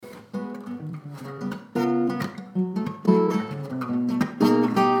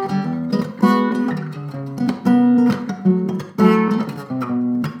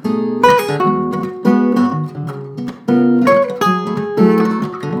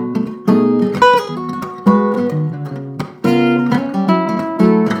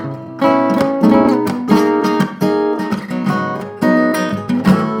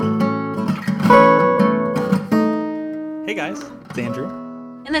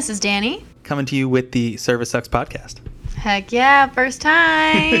this is Danny. Coming to you with the Service Sucks podcast. Heck yeah, first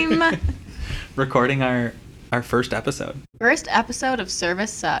time. Recording our first episode. First episode of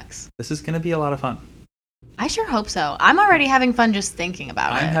Service Sucks. This is going to be a lot of fun. I sure hope so. I'm already having fun just thinking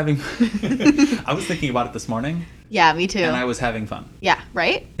about it. I was thinking about it this morning. Yeah, me too. And I was having fun. Yeah,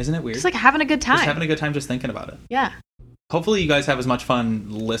 right? Isn't it weird? Just like having a good time. Just having a good time just thinking about it. Yeah. Hopefully you guys have as much fun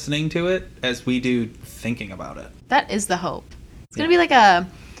listening to it as we do thinking about it. That is the hope. It's going to be like a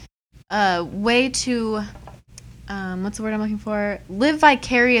way to, what's the word I'm looking for? Live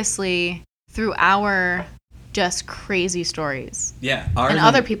vicariously through our just crazy stories. Yeah. And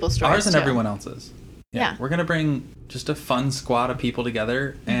other people's stories, ours and too. everyone else's. Yeah. We're going to bring just a fun squad of people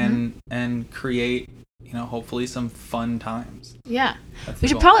together and create, hopefully some fun times. Yeah. That's We the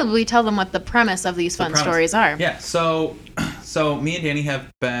should goal. probably tell them what the premise of these fun stories are. Yeah. So me and Danny have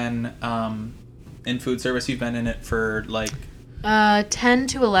been in food service. You've been in it for like 10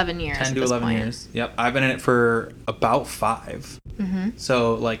 to 11 years. 10 at to this 11 point. years. Yep. I've been in it for about 5. Mm-hmm.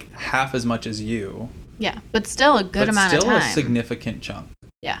 So like half as much as you. Yeah, but still a good amount of time. Still a significant chunk.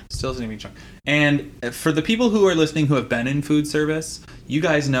 Yeah. Still a significant chunk. And for the people who are listening who have been in food service, you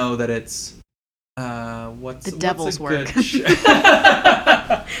guys know that it's what's The devil's good work.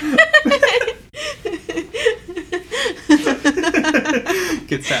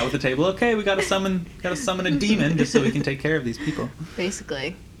 Get sat with the table. Okay, we gotta summon a demon just so we can take care of these people.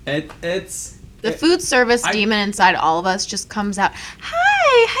 Basically. It's The food service demon inside all of us just comes out.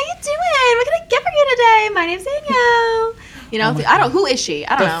 Hi, how you doing? What can I get for you today? My name's Danielle. Who is she?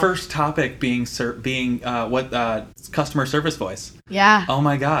 I don't know. The first topic being customer service voice. Yeah. Oh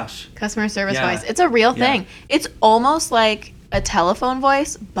my gosh. Customer service Yeah. voice. It's a real Yeah. thing. It's almost like a telephone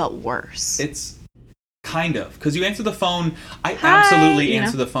voice, but worse. It's kind of, because you answer the phone. I Hi, absolutely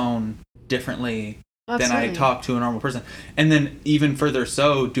answer the phone differently than I Absolutely. talk to a normal person. And then even further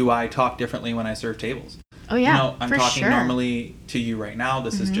so, do I talk differently when I serve tables? Oh yeah, I'm for talking sure. normally to you right now.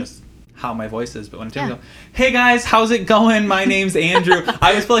 This is just how my voice is. But when I Yeah. go, hey guys, how's it going? My name's Andrew.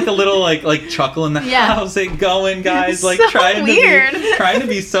 I always feel like a little like chuckle in the Yeah. how's it going, guys? It's Like so trying weird. trying to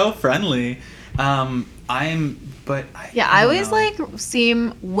be so friendly. I always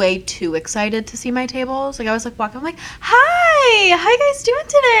seem way too excited to see my tables. Like I always walk up, I'm like, hi, how you guys doing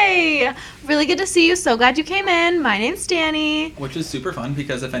today? Really good to see you. So glad you came in. My name's Danny. Which is super fun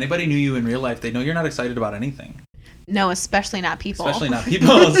because if anybody knew you in real life, they know you're not excited about anything. No, especially not people. Especially not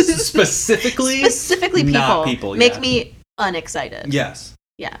people. Specifically people. not people. Make yeah. me unexcited. Yes.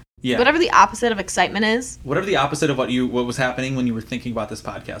 Yeah. Yeah. Whatever the opposite of excitement is. Whatever the opposite of what was happening when you were thinking about this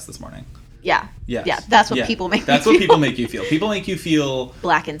podcast this morning. Yeah. Yes. Yeah. That's what people make me That's feel. what people make you feel. People make you feel.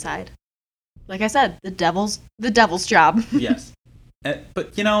 Black inside. Like I said, the devil's job. Yes.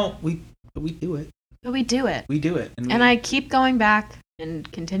 But we do it. But we do it. We do it. And I keep going back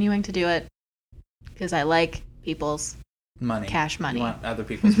and continuing to do it because I like people's money. Cash money. You want other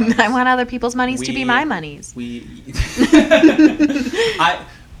people's money. I want other people's monies to be my monies.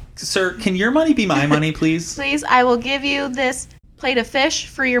 Sir, can your money be my money, please? Please, I will give you this plate of fish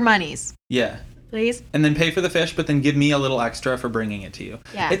for your monies. Yeah. Please. And then pay for the fish, but then give me a little extra for bringing it to you.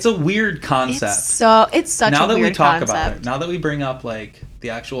 Yeah. It's a weird concept. It's such now a that weird we talk concept. about it, now that we bring up the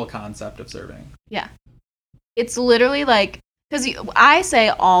actual concept of serving. Yeah. It's literally because I say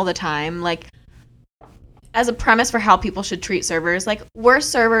all the time, as a premise for how people should treat servers, we're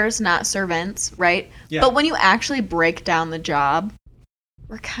servers, not servants, right? Yeah. But when you actually break down the job,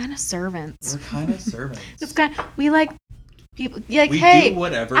 we're kind of servants. We're kind of servants. We like people, we hey, do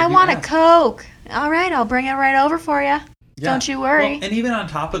whatever I you want ask. a Coke. All right, I'll bring it right over for you. Yeah. Don't you worry. Well, and even on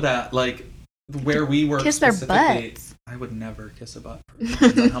top of that, where we work Kiss their specifically, butts. I would never kiss a butt.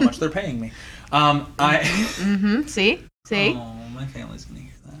 Depends on how much they're paying me. See? Oh, my family's gonna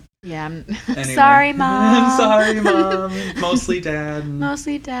hear that. Yeah. Anyway. Sorry, Mom. I'm sorry, Mom. Mostly Dad.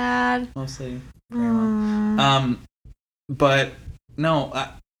 Mostly Dad. Mostly Grandma. But no,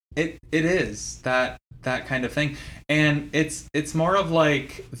 it is that kind of thing, and it's more of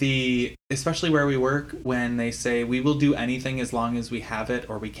especially where we work, when they say we will do anything as long as we have it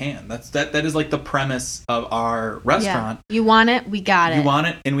or we can. That is the premise of our restaurant. Yeah. You want it, we got it. You want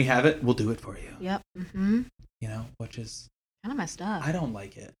it and we have it, we'll do it for you. Yep. Mm-hmm. Which is kind of messed up. I don't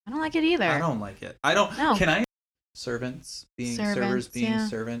like it. I don't like it either. I don't like it. I don't. No. Can I? Servants being servers being yeah.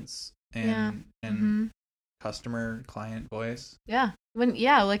 servants Yeah. and customer client voice. Yeah. When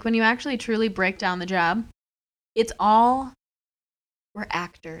you actually truly break down the job, we're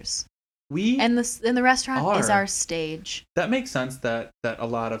actors. And the restaurant is our stage. That makes sense that a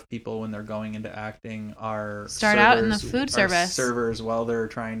lot of people, when they're going into acting, are start out in the food service. Servers while they're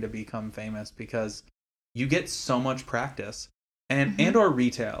trying to become famous, because you get so much practice. and or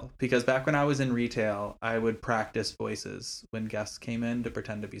retail, because back when I was in retail, I would practice voices when guests came in to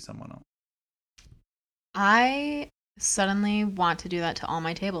pretend to be someone else. I suddenly want to do that to all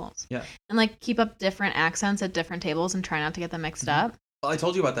my tables. Yeah. And like keep up different accents at different tables and try not to get them mixed up. Well, I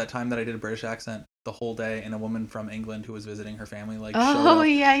told you about that time that I did a British accent the whole day, and a woman from England who was visiting her family showed Oh, up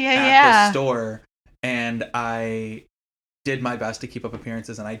yeah. at the store, and I did my best to keep up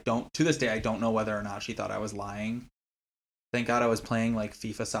appearances, and to this day I don't know whether or not she thought I was lying. Thank God I was playing like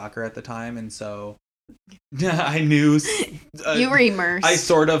FIFA soccer at the time, and so I knew you were immersed. I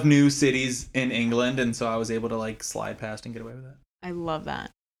sort of knew cities in England, and so I was able to like slide past and get away with it. I love that.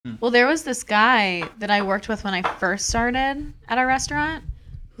 Well, there was this guy that I worked with when I first started at our restaurant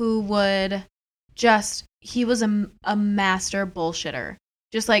who would he was a master bullshitter.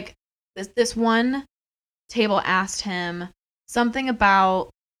 Just like this one table asked him something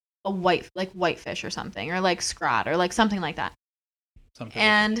about a whitefish or something, or like scrod or like something like that.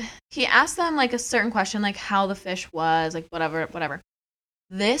 And he asked them like a certain question, like how the fish was, like whatever.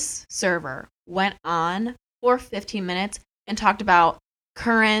 This server went on for 15 minutes and talked about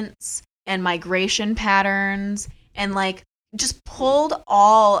currents and migration patterns and like just pulled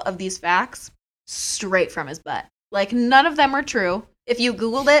all of these facts straight from his butt. Like none of them were true. If you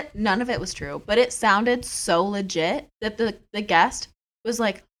Googled it, none of it was true, but it sounded so legit that the guest was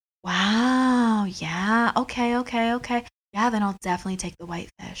like, wow, yeah, okay. Yeah, then I'll definitely take the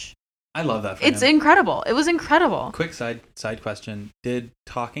whitefish. I love that for It's him. incredible. It was incredible. Quick side question. Did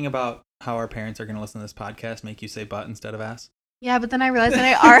talking about how our parents are going to listen to this podcast make you say butt instead of ass? Yeah, but then I realized that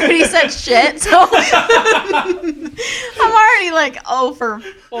I already said shit, so I'm already like 0 for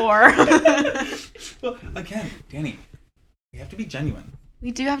 4. Well, again, Danny, we have to be genuine. We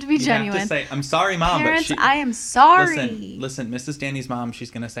do have to be genuine. You have to say, I'm sorry, Mom. Parents, but I am sorry. Listen, Mrs. Danny's mom,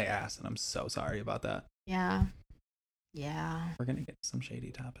 she's going to say ass, and I'm so sorry about that. Yeah. We're going to get some shady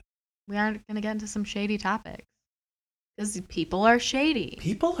topics. We are going to get into some shady topics. Because people are shady.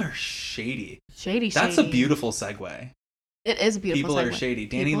 People are shady. Shady. That's a beautiful segue. It is a beautiful segue. segue. People are shady.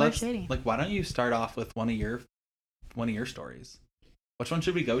 Danny, shady. Like, why don't you start off with one of your stories? Which one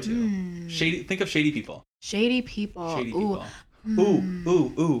should we go to? Shady. Think of shady people. Shady people. Shady people.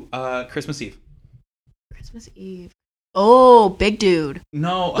 Ooh. Christmas Eve. Christmas Eve. Oh, big dude.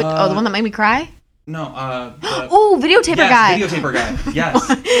 No. The one that made me cry? No. Videotaper guy. Videotaper guy. Yes.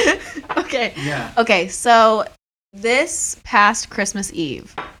 Okay. Yeah. Okay, so this past Christmas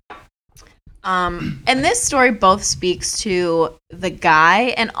Eve, and this story both speaks to the guy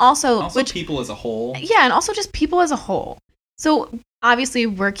and also people as a whole. Yeah, and also just people as a whole. So obviously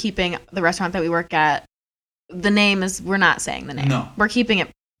we're keeping the restaurant that we work at. We're not saying the name. No. We're keeping it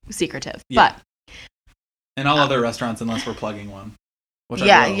secretive. Yeah. But and all other restaurants, unless we're plugging one.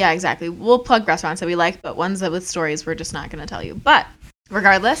 Yeah, exactly. We'll plug restaurants that we like, but ones that with stories we're just not going to tell you. But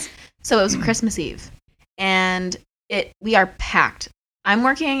regardless, so it was Christmas Eve, and we are packed. I'm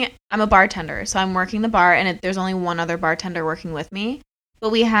a bartender, so I'm working the bar, and there's only one other bartender working with me, but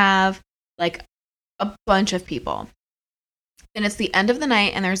we have like a bunch of people. And it's the end of the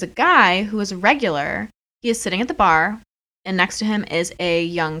night, and there's a guy who is a regular. He is sitting at the bar, and next to him is a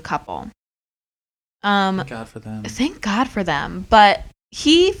young couple. Thank God for them. Thank God for them. But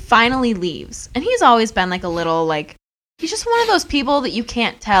he finally leaves, and he's always been like a little like, he's just one of those people that you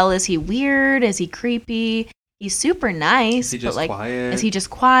can't tell, is he weird, is he creepy, he's super nice, is he just quiet? Is he just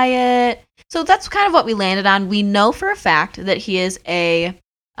quiet? So that's kind of what we landed on. We know for a fact that he is a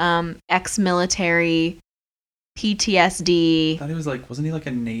ex-military PTSD. I thought he was wasn't he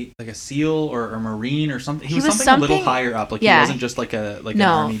like a SEAL or a Marine or something? He was something a little higher up. Like he wasn't just like an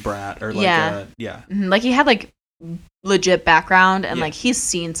army brat or like Like he had like legit background and like he's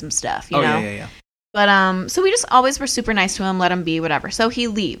seen some stuff, you know? Yeah. But so we just always were super nice to him, let him be, whatever. So he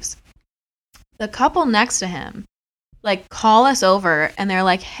leaves. The couple next to him like call us over and they're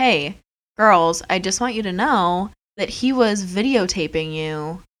like, "Hey, girls, I just want you to know that he was videotaping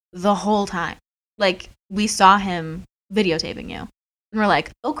you the whole time. Like we saw him videotaping you." And we're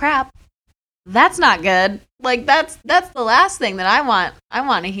like, "Oh crap. That's not good. Like that's the last thing that I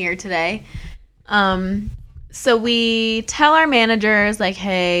want to hear today." So we tell our managers like,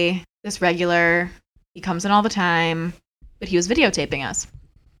 "Hey, this regular, he comes in all the time, but he was videotaping us."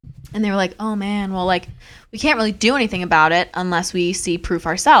 And they were like, "Oh man, well like we can't really do anything about it unless we see proof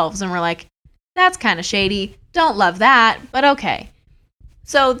ourselves." And we're like, "That's kind of shady. Don't love that, but okay."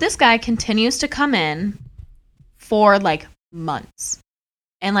 So this guy continues to come in for like months.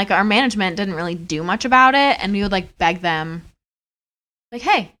 And like our management didn't really do much about it, and we would like beg them like,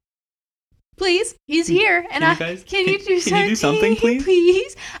 "Hey, please, he's here, and can you do something, please?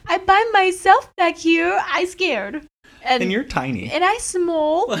 Please, I'm by myself back here. I scared." And you're tiny. And I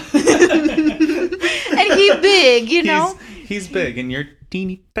small. And he big, you know? He's big and you're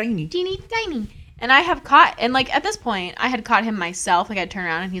teeny tiny. Teeny tiny. And I have caught, and like at this point, I had caught him myself. Like I'd turn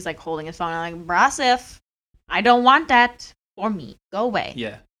around and he's like holding his phone. I'm like, Brasif, I don't want that for me. Go away.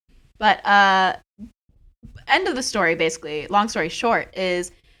 Yeah. But end of the story, basically, long story short,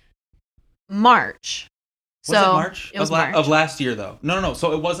 is March. Was it March? It was March. Of last year, though. No.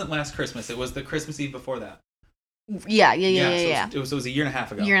 So it wasn't last Christmas. It was the Christmas Eve before that. Yeah. It was a year and a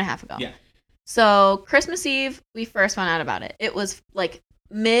half ago. Yeah. So Christmas Eve, we first found out about it. It was like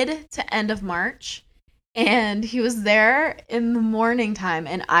mid to end of March, and he was there in the morning time,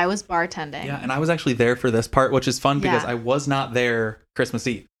 and I was bartending. Yeah, and I was actually there for this part, which is fun because I was not there Christmas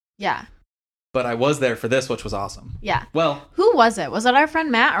Eve. Yeah. But I was there for this, which was awesome. Yeah. Well, who was it? Was it our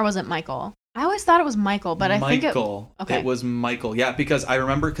friend Matt or was it Michael? I always thought it was Michael, but I think it was Michael. Yeah, because I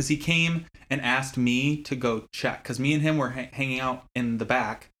remember because he came and asked me to go check because me and him were hanging out in the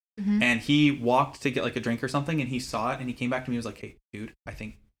back. Mm-hmm. And he walked to get like a drink or something and he saw it and he came back to me and was like, hey, dude, I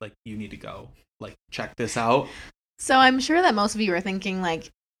think like you need to go like check this out. So I'm sure that most of you are thinking like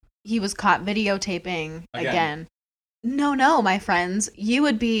he was caught videotaping again. No, my friends, you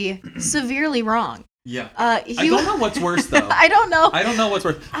would be severely wrong. Yeah. I don't know what's worse though. I don't know what's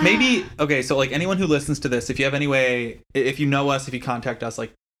worse. Maybe, okay, so like anyone who listens to this, if you have any way, if you know us, if you contact us,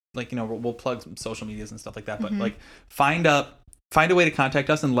 like you know, we'll plug some social medias and stuff like that, but like find a way to contact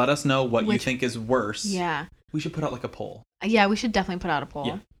us and let us know what you think is worse. Yeah. We should put out like a poll. Yeah, we should definitely put out a poll.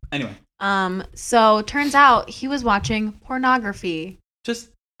 Yeah. Anyway. So turns out he was watching pornography. Just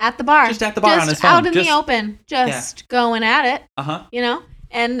at the bar. Just at the bar on his phone. Out in the open. Just going at it. Uh-huh. You know?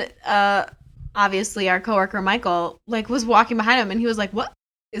 And obviously our coworker Michael like was walking behind him and he was like, "What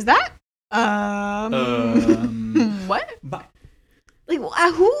is that?" What? But, like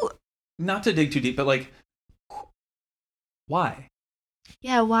who? Not to dig too deep, but like why?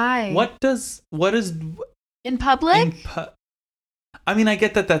 Yeah, why? What is in public? I mean, I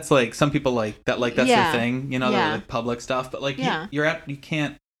get that that's like some people like that, like that's their thing, you know, like public stuff. But like, you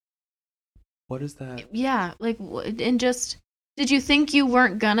can't. What is that? Yeah, like, and just did you think you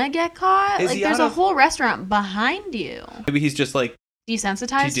weren't gonna get caught? Like, there's a whole restaurant behind you. Maybe he's just like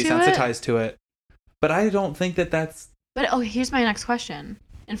desensitized to it. But I don't think that that's. But here's my next question,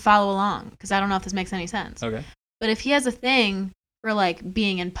 and follow along because I don't know if this makes any sense. Okay. But if he has a thing for like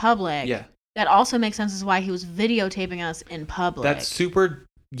being in public, that also makes sense as why he was videotaping us in public. That's super.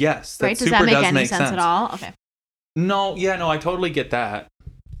 Yes. Right? Does that make any sense at all? Okay. No. Yeah. No. I totally get that.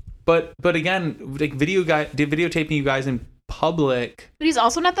 But again, like videotaping you guys in public. But he's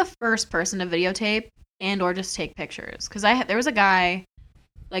also not the first person to videotape and or just take pictures. Because there was a guy,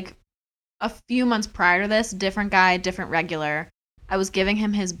 like a few months prior to this, different guy, different regular. I was giving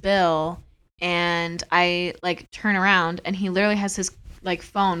him his bill, and I like turn around, and he literally has his like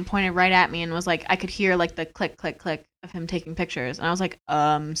phone pointed right at me, and was like, I could hear like the click, click, click of him taking pictures, and I was like,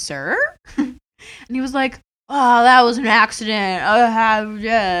 sir, and he was like, oh, that was an accident.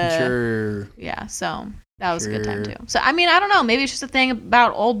 Sure. Yeah, so that was a good time too. So I mean, I don't know. Maybe it's just a thing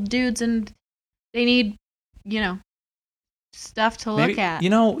about old dudes and they need, stuff to look at. You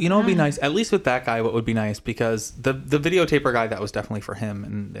know, it'd be nice. At least with that guy, what would be nice because the videotaper guy, that was definitely for him,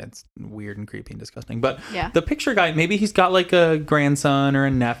 and it's weird and creepy and disgusting. But the picture guy, maybe he's got like a grandson or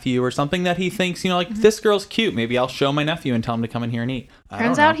a nephew or something that he thinks, like this girl's cute. Maybe I'll show my nephew and tell him to come in here and eat.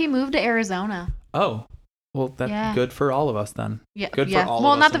 Turns out he moved to Arizona. Oh. Well, that's good for all of us then. Yeah. Good for all of us.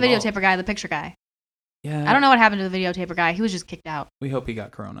 Well, not the involved. videotaper guy, the picture guy. Yeah. I don't know what happened to the videotaper guy. He was just kicked out. We hope he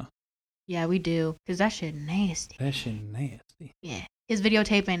got corona. Yeah, we do. Because that shit nasty. Yeah. His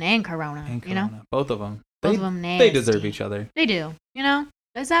videotaping and corona. Both of them. Both of them nasty. They deserve each other. They do.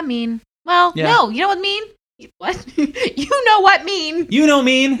 Does that mean? Well, no. You know what mean? What? You know what mean? You know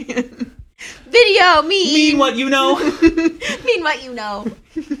mean. Video mean. Mean what you know. Mean what you know.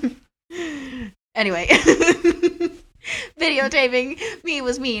 Anyway, videotaping me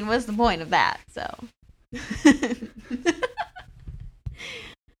was the point of that. So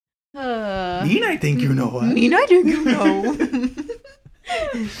mean, I think you know what. Mean, I think you know.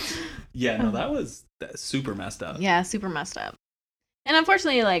 Yeah, no, that's super messed up. Yeah, super messed up. And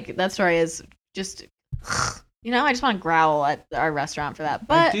unfortunately, like that story is just, I just want to growl at our restaurant for that.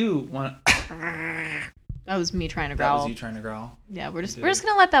 But I do want. That was me trying to growl. That was you trying to growl. Yeah, we're just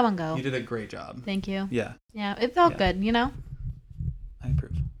gonna let that one go. You did a great job. Thank you. Yeah. Yeah, it felt good. I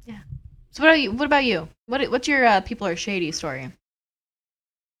approve. Yeah. So what about you? What's your people are shady story?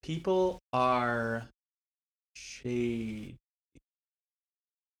 People are shady.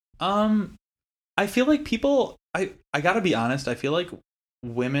 I feel like people. I gotta be honest. I feel like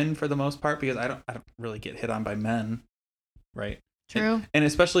women for the most part, because I don't really get hit on by men, right? True. And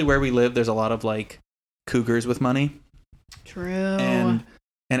especially where we live, there's a lot of like cougars with money. True. And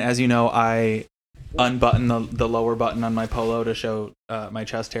as you know, I unbutton the lower button on my polo to show my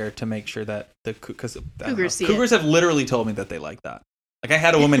chest hair to make sure that because cougars have literally told me that they like that. Like I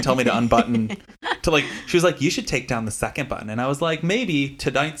had a woman tell me to unbutton to like, she was like, you should take down the second button. And I was like, maybe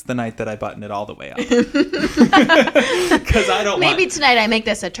tonight's the night that I button it all the way up. Because I don't maybe tonight I make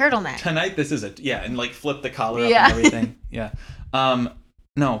this a turtleneck. Tonight this is and like flip the collar up and everything. Yeah.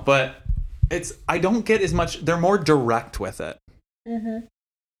 No, but I don't get as much, they're more direct with it. Mm-hmm.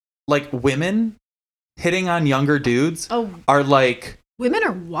 Like women hitting on younger dudes are like, women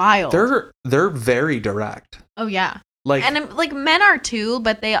are wild. They're very direct. Oh yeah. Like, and like men are too,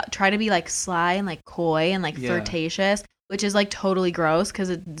 but they try to be like sly and like coy and like flirtatious, which is like totally gross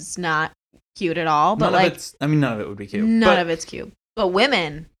because it's not cute at all. But none of it would be cute. None of it's cute. But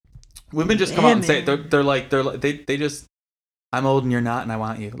women just come out and say they just, I'm old and you're not, and I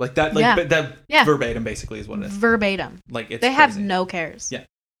want you like that. Like that verbatim basically is what it is. Verbatim. Like it's they have no cares.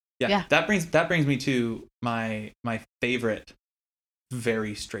 Yeah. That brings me to my favorite,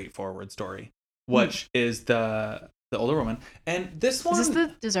 very straightforward story, which is the older woman. And this one, is this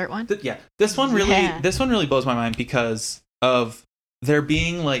the dessert one? This one really blows my mind because of there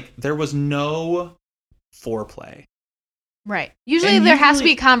being like, there was no foreplay. Right. Usually there has to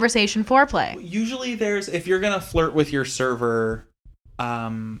be conversation foreplay. Usually if you're going to flirt with your server,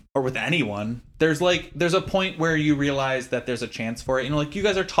 or with anyone, there's a point where you realize that there's a chance for it. You know, like you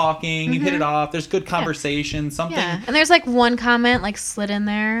guys are talking, you hit it off, there's good conversation, something. Yeah. And there's like one comment like slid in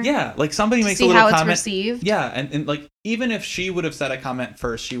there. Yeah, like somebody makes a little comment. See how it's received. Yeah, and like even if she would have said a comment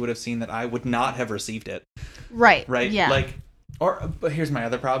first, she would have seen that I would not have received it. Right. Right? Yeah. Like, but here's my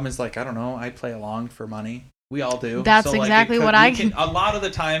other problem is like, I don't know, I play along for money. We all do. That's so, exactly what I can. A lot of the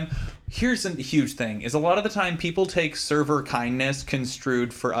time, here's a huge thing, is a lot of the time people take server kindness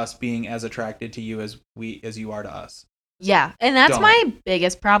construed for us being as attracted to you as you are to us. Yeah, and that's my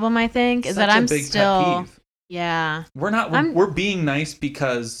biggest problem, I think, is that I'm still... Pet peeve. Yeah. We're being nice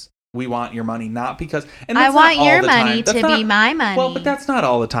because we want your money, not because... And I want your money to be my money. Well, but that's not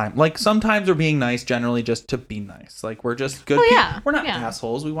all the time. Like, sometimes we're being nice generally just to be nice. Like, we're just good people. We're not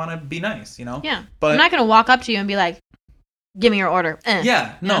assholes. We want to be nice, you know? Yeah. But I'm not going to walk up to you and be like, give me your order.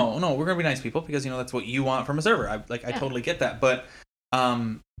 Yeah. No, we're going to be nice people because, you know, that's what you want from a server. I totally get that. But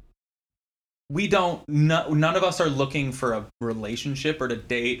we don't... none of us are looking for a relationship or to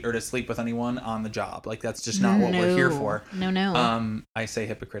date or to sleep with anyone on the job. Like, that's just not what we're here for. No. I say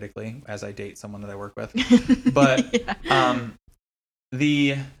hypocritically as I date someone that I work with. But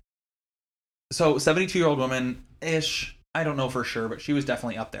so 72-year-old woman-ish, I don't know for sure, but she was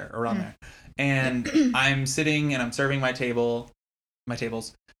definitely up there, around there. And I'm sitting and I'm serving my tables,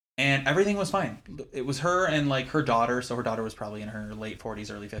 and everything was fine. It was her and like her daughter, so her daughter was probably in her late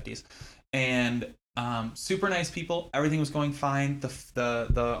 40s, early 50s. And super nice people. Everything was going fine.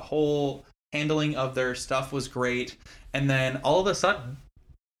 The whole handling of their stuff was great. And then all of a sudden,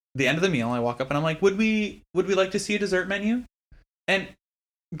 the end of the meal, I walk up and I'm like, would we like to see a dessert menu? And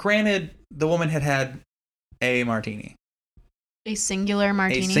granted, the woman had a martini. A singular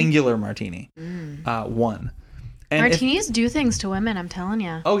martini? A singular martini. One. And martinis do things to women, I'm telling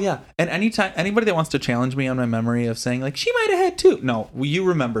you. Oh, yeah. And anytime, anybody that wants to challenge me on my memory of saying, like, she might have had two. No, you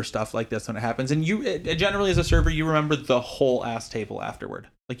remember stuff like this when it happens. And you, generally as a server, you remember the whole ass table afterward.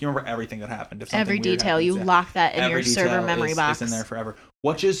 Like, you remember everything that happened. If every detail, happens, you lock that in your server memory box. It's in there forever.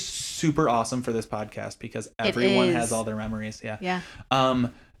 Which is super awesome for this podcast because everyone has all their memories. Yeah. Yeah.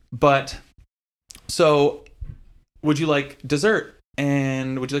 But, so, would you like dessert?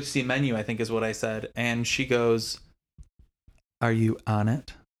 And would you like to see a menu, I think is what I said. And she goes, are you on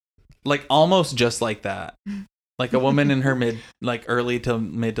it? Like almost just like that. Like a woman in her early to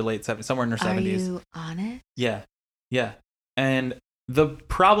mid to late 70s, somewhere in her 70s. Are you on it? Yeah. Yeah. And the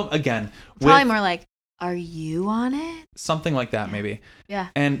problem, again. Probably more like, are you on it? Something like that, maybe. Yeah.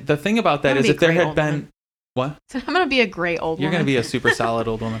 And the thing about that is if there had been... Woman. What? I'm going to be a great old woman. You're going to be a super solid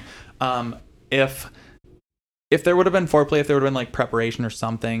old woman. If there would have been foreplay, if there would have been like preparation or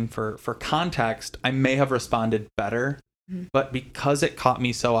something for context, I may have responded better. Mm-hmm. But because it caught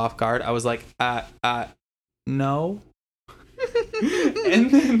me so off guard, I was like, no.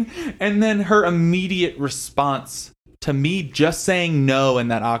 and then her immediate response to me just saying no in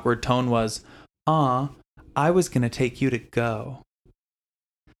that awkward tone was, I was going to take you to go.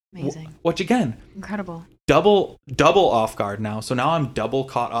 Amazing. Which again, incredible. Double off guard now. So now I'm double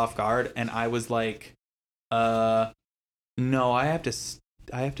caught off guard and I was like, no, I have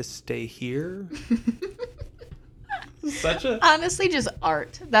to stay here. Such a Honestly, just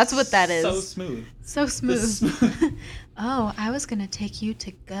art. That's what that is. So smooth. So smooth. Oh, I was gonna take you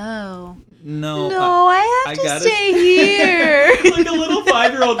to go. No, I have to stay here. Like a little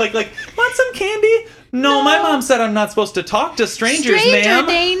 5-year-old, like want some candy? No, my mom said I'm not supposed to talk to strangers, ma'am.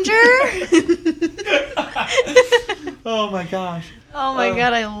 Danger. Oh my gosh. Oh my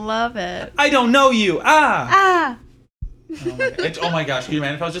god, I love it. I don't know you. Ah. Oh my gosh, can you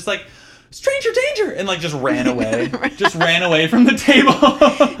imagine if I was just like, stranger danger, and like just ran away. Just ran away from the table.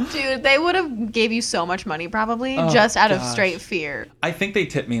 Dude, they would have gave you so much money probably just out of straight fear. I think they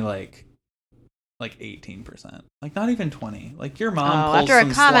tipped me like 18%. Like not even 20. Like your mom pulls after a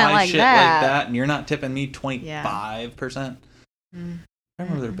some comment sly like shit that. like that and you're not tipping me 25%. Mm. I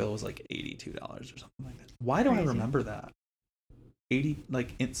remember their bill was like $82 or something like that. Why do I remember that? 80,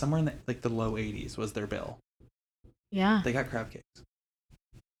 like somewhere in the low 80s was their bill. Yeah. They got crab cakes.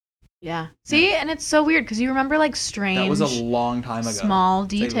 Yeah. See, and it's so weird because you remember like strange. That was a long time ago. Small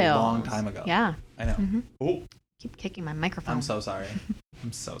details. A long time ago. Yeah. I know. Mm-hmm. Oh. Keep kicking my microphone. I'm so sorry.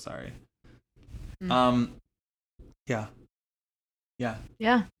 I'm so sorry. Yeah. Yeah.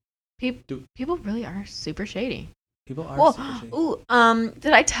 Yeah. People really are super shady. People are super shady. Ooh,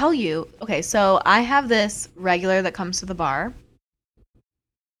 did I tell you? Okay, so I have this regular that comes to the bar.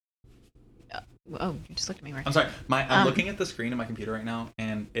 Oh, you just looked at me right. I'm sorry. I'm looking at the screen of my computer right now,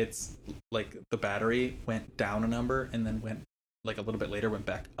 and it's like the battery went down a number and then went like a little bit later went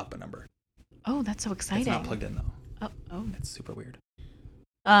back up a number. Oh, that's so exciting. It's not plugged in though. Oh. It's super weird.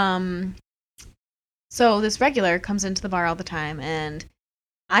 So this regular comes into the bar all the time, and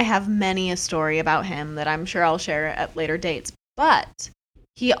I have many a story about him that I'm sure I'll share at later dates. But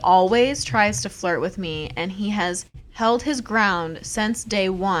he always tries to flirt with me, and he has held his ground since day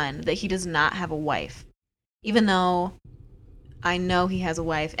one that he does not have a wife, even though I know he has a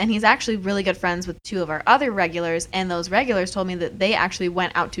wife. And he's actually really good friends with two of our other regulars, and those regulars told me that they actually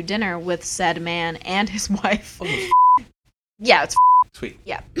went out to dinner with said man and his wife. Oh, yeah, it's sweet.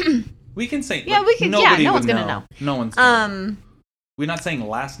 Yeah. We can say. Yeah, we can. Yeah, no one's gonna know. No one's. Gonna know. We're not saying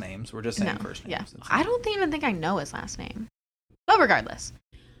last names. We're just saying first names. Yeah. I don't even think I know his last name. But regardless.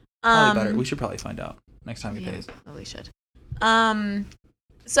 Probably better. We should probably find out next time he pays. Oh, we should.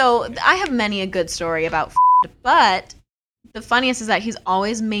 So I have many a good story about but the funniest is that he's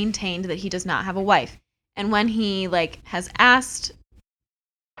always maintained that he does not have a wife. And when he has asked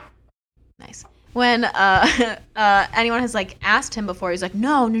when anyone has asked him before, he's like,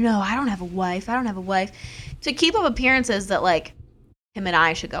 no, I don't have a wife. To keep up appearances that him and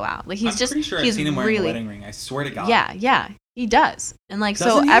I should go out. I'm pretty sure I've seen him wearing a wedding ring. I swear to God. Yeah, he does. And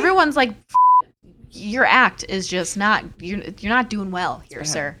Doesn't he? Everyone's like, your act is just not. You're not doing well here,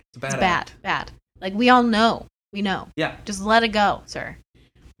 sir. It's bad. Bad. We all know. We know. Yeah. Just let it go, sir.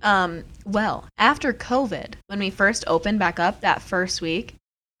 Well, after COVID, when we first opened back up that first week,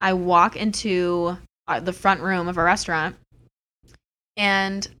 I walk into the front room of a restaurant,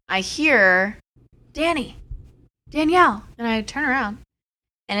 and I hear Danielle, and I turn around,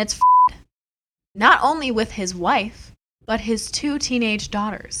 and it's not only with his wife, but his 2 teenage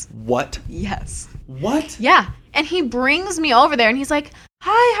daughters. What? Yes. What? Yeah. And he brings me over there, and he's like,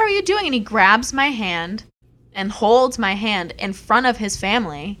 hi, how are you doing? And he grabs my hand and holds my hand in front of his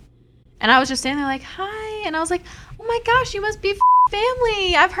family. And I was just standing there like, hi. And I was like, oh my gosh, you must be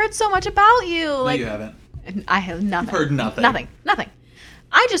family. I've heard so much about you. No, you haven't. I have nothing. You've heard nothing. Nothing.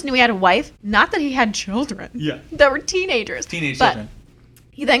 I just knew he had a wife, not that he had children. Yeah. That were teenagers. Children.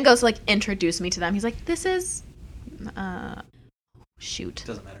 He then goes to introduce me to them. He's like, this is shoot.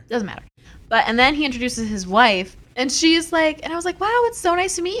 Doesn't matter. And then he introduces his wife, and she's like, and I was like, wow, it's so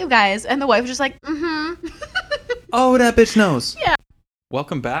nice to meet you guys. And the wife was just like, mm-hmm. Oh, that bitch knows. Yeah.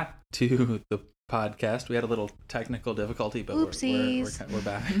 Welcome back to the podcast. We had a little technical difficulty, but we're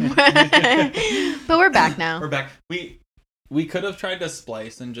back. But we're back now. We're back. We could have tried to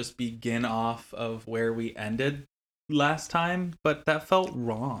splice and just begin off of where we ended last time, but that felt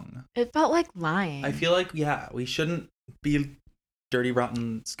wrong. It felt like lying. I feel like, we shouldn't be dirty,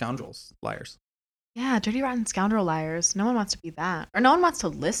 rotten scoundrels, liars. Yeah, dirty, rotten scoundrel liars. No one wants to be that. Or no one wants to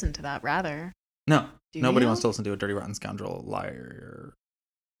listen to that, rather. No. Nobody wants to listen to a dirty, rotten scoundrel liar.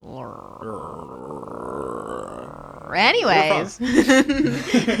 Anyways.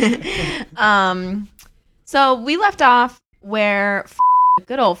 So we left off where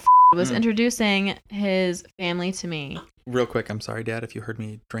good old was introducing his family to me. Real quick, I'm sorry, Dad, if you heard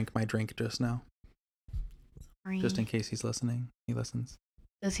me drink my drink just now. Sorry. Just in case he's listening. He listens.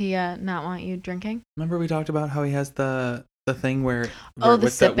 Does he not want you drinking? Remember we talked about how he has the thing where the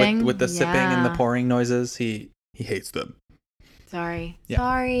sipping? with the sipping and the pouring noises, he hates them. Sorry. Yeah.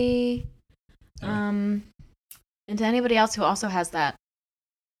 Sorry. Anyway. And to anybody else who also has that.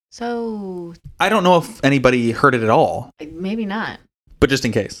 So I don't know if anybody heard it at all, maybe not. but just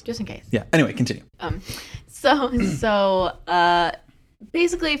in case. Just in case. Yeah. Anyway, continue. So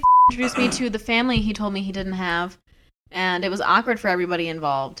basically introduced me to the family he told me he didn't have, and it was awkward for everybody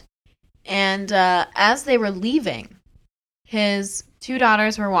involved. And as they were leaving, his 2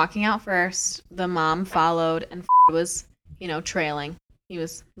 daughters were walking out first. The mom followed and was, trailing. He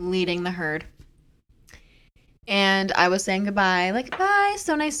was leading the herd. And I was saying goodbye, like, bye,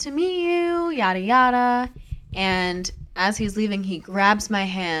 so nice to meet you, yada, yada. And as he's leaving, he grabs my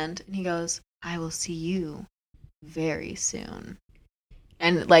hand and he goes, I will see you very soon.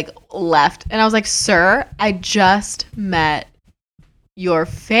 And, left. And I was like, sir, I just met your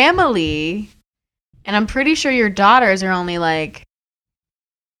family. And I'm pretty sure your daughters are only,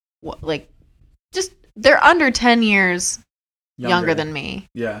 they're under 10 years younger than me.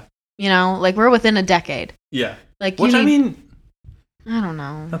 Yeah. We're within a decade. Yeah. I mean, I don't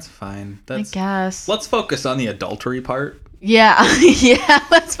know. that's fine. I guess. Let's focus on the adultery part. Yeah. Yeah.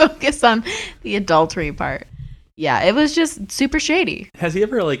 Let's focus on the adultery part. Yeah. It was just super shady. Has he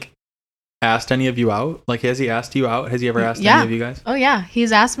ever asked any of you out? Has he asked you out? Has he ever asked any of you guys? Oh yeah.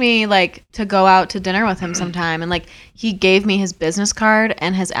 He's asked me to go out to dinner with him sometime, and he gave me his business card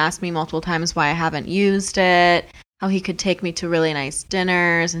and has asked me multiple times why I haven't used it. How he could take me to really nice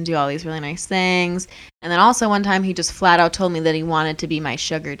dinners and do all these really nice things. And then also one time he just flat out told me that he wanted to be my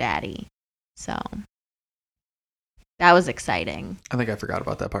sugar daddy. So that was exciting. I think I forgot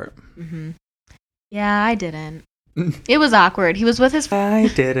about that part. Mm-hmm. Yeah, I didn't. It was awkward. He was with his I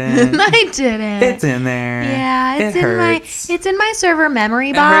didn't. I didn't. It's in there. Yeah, hurts. it's in my server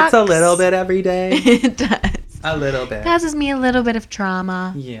memory It box. hurts a little bit every day. It does. A little bit. Causes me a little bit of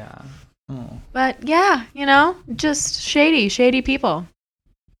trauma. Yeah. Oh. But yeah, just shady people.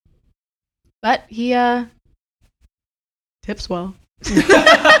 But he tips well.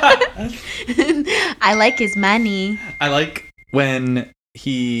 I like his money. I like when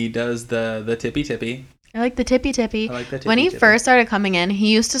he does the tippy. I like the tippy. I like the tippy. When he first started coming in,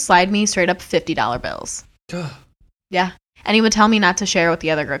 he used to slide me straight up $50 bills. Yeah. And he would tell me not to share with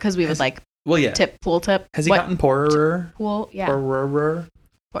the other girl because we would pool tip. Has he gotten poorer? Pool, yeah. Poorer?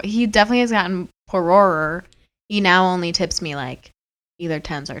 He definitely has gotten poorer. He now only tips me either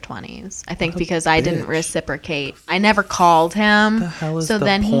 10s or 20s. I think because I didn't reciprocate. I never called him. What the hell is so the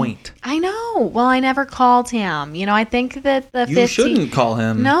then point? I know. Well, I never called him. I think that the 50... You shouldn't call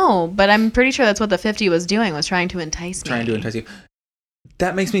him. No, but I'm pretty sure that's what the 50 was doing, was trying to entice me. Trying to entice you.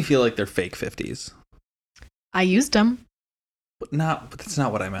 That makes me feel like they're fake 50s. I used them. But that's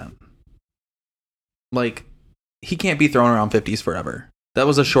not what I meant. He can't be throwing around 50s forever. That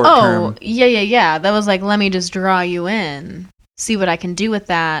was a short term. Oh, yeah. That was let me just draw you in. See what I can do with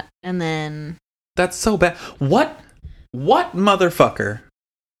that, and then... That's so bad. What motherfucker?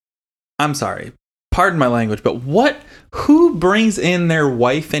 I'm sorry. Pardon my language, but who brings in their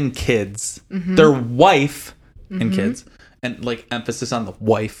wife and kids? Mm-hmm. Their wife and kids. And emphasis on the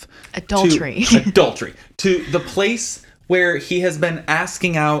wife. Adultery. Adultery. To the place where he has been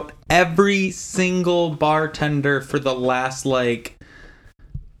asking out every single bartender for the last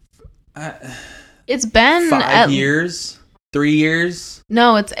it's been 5 years, 3 years.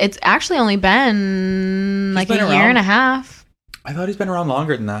 No, it's actually only been a year and a half. I thought he's been around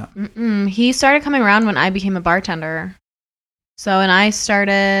longer than that. He started coming around when I became a bartender. So, and I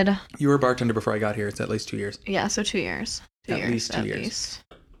started... You were a bartender before I got here. It's at least 2 years. Yeah, so 2 years. At least 2 years.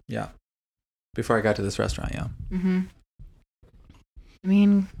 Yeah. Before I got to this restaurant, yeah. Mm-hmm. I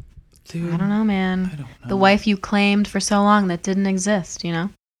mean, dude, I don't know, man. I don't know. The wife you claimed for so long that didn't exist,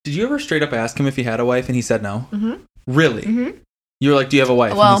 Did you ever straight up ask him if he had a wife and he said no? Mm-hmm. Really? Mm-hmm. You were like, do you have a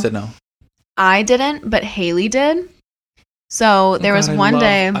wife? And he said no. I didn't, but Haley did. So there was one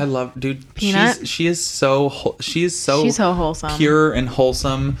day. I love, dude. Peanut. She's so wholesome, pure and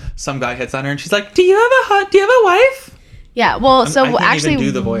wholesome. Some guy hits on her and she's like, "Do you have a wife?" Yeah. Well, I can't actually, even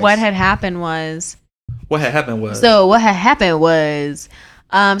do the voice. what had happened was. So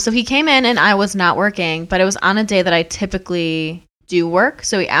he came in and I was not working, but it was on a day that I typically do work.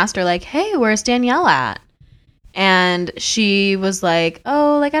 So he asked her "Hey, where's Danielle at?" And she was like,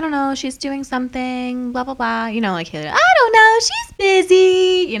 "Oh, I don't know. She's doing something, blah, blah, blah." I don't know. She's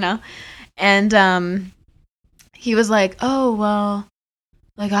busy, And he was like, "Oh, well,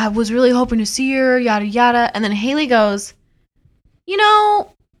 I was really hoping to see her, yada, yada." And then Haley goes, "I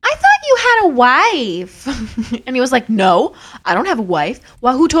thought you had a wife." And he was like, "No, I don't have a wife."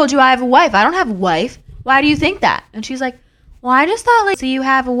 "Well, who told you I have a wife? I don't have a wife. Why do you think that?" And she's like, well, I just thought, like, so you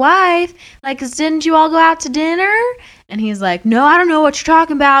have a wife. Like, 'cause didn't you all go out to dinner? And he's like, no, I don't know what you're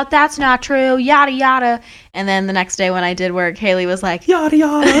talking about. That's not true. Yada, yada. And then the next day when I did work, Haley was like, Yada,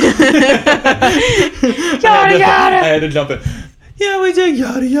 yada. yada, yada. I had to jump in. Yeah, we did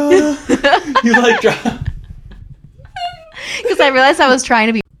yada, yada. You like drop. Because I realized I was trying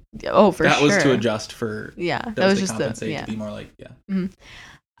to be, for sure. That was to adjust for. Yeah, That that was to just compensate to be more like, yeah.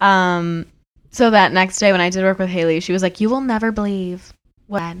 Mm-hmm. So that next day when I did work with Haley, she was like, you will never believe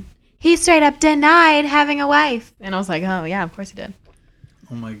what he straight up denied having a wife. And I was like, oh yeah, of course he did.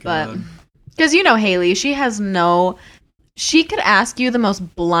 Oh my God. But because you know Haley, she could ask you the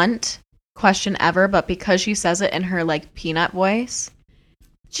most blunt question ever, but because she says it in her like peanut voice,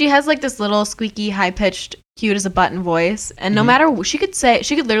 she has like this little squeaky, high pitched, cute as a button voice. And no matter what she could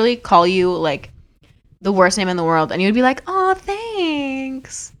literally call you like the worst name in the world, and you'd be like, oh,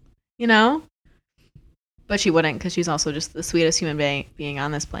 thanks, you know? But she wouldn't, because she's also just the sweetest human being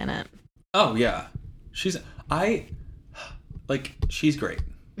on this planet. Oh yeah, she's great.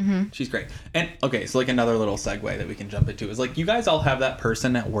 Mm-hmm. She's great. And okay, so like another little segue that we can jump into is like, you guys all have that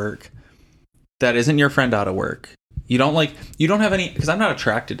person at work that isn't your friend out of work. You don't have any, because I'm not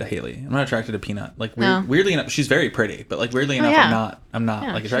attracted to Haley. I'm not attracted to Peanut. Like weirdly enough, she's very pretty, but like weirdly enough, I'm not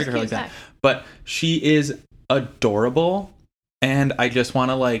like attracted to her like that. But she is adorable, and I just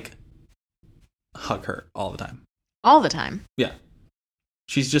want to like hug her all the time. All the time. Yeah.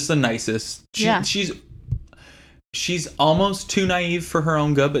 She's just the nicest. She's almost too naive for her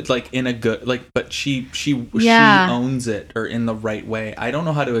own good, but like in a good, like, but she owns it, or in the right way. I don't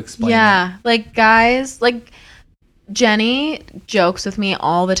know how to explain it. Like guys, like Jenny jokes with me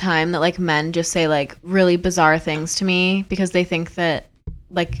all the time that like men just say like really bizarre things to me because they think that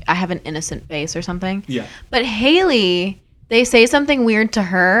like I have an innocent face or something. Yeah. But Haley, they say something weird to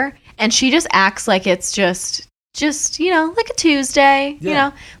her and she just acts like it's just you know, like a Tuesday. You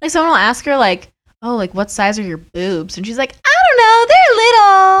know, like someone will ask her like, oh, like what size are your boobs? And she's like, I don't know, they're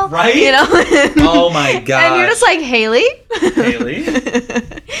little. Right? You know? Oh my god. And you're just like, Haley? Haley?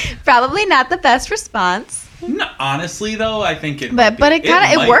 Probably not the best response. No, honestly though, I think it but it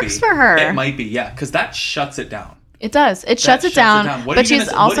kind of works for her. It might be, yeah, because that shuts it down. It does. It shuts it down. But she's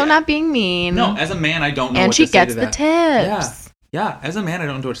also not being mean. No, as a man, I don't know. And she gets the tips. Yeah. As a man, I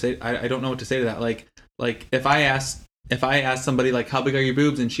don't know what to say. I don't know what to say to that. Like if I asked somebody like, how big are your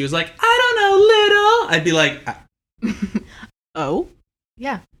boobs, and she was like, I don't know, little, I'd be like, oh,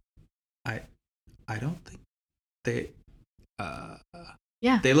 yeah. I don't think they.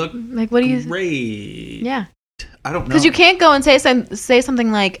 Yeah. They look like, what do you? Great. Yeah. I don't know. Because you can't go and say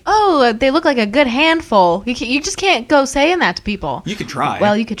something like, "Oh, they look like a good handful." You just can't go saying that to people. You could try.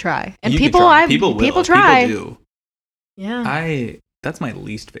 Well, you could try, and people try. People do. Yeah. That's my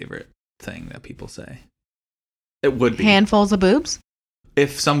least favorite thing that people say. It would be handfuls of boobs.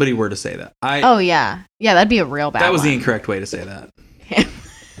 If somebody were to say that, that'd be a real bad. That was the incorrect way to say that.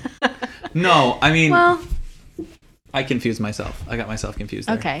 No, I mean, well, I confused myself. I got myself confused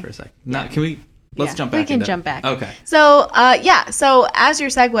there for a sec. Now, can we? Let's jump back. We can jump back. Okay. So, So as your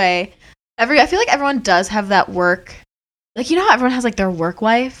segue, I feel like everyone does have that work. Like, you know how everyone has like their work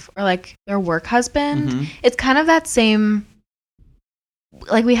wife or like their work husband? Mm-hmm. It's kind of that same.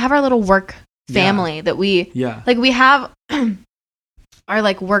 Like, we have our little work family that we. Yeah. Like, we have our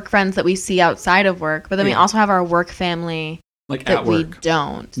like work friends that we see outside of work, but then we also have our work family like that at work. We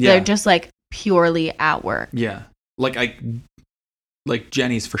don't. Yeah. They're just like purely at work. Yeah. Like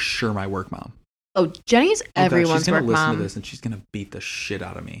Jenny's for sure my work mom. Oh, Jenny's everyone's work mom. She's gonna listen to this and she's gonna beat the shit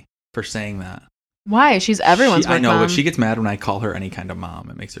out of me for saying that. Why? She's everyone's work mom. I know, but she gets mad when I call her any kind of mom.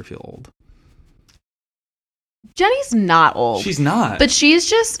 It makes her feel old. She's not old. She's not. But she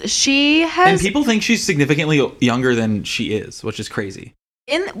has. And people think she's significantly younger than she is, which is crazy.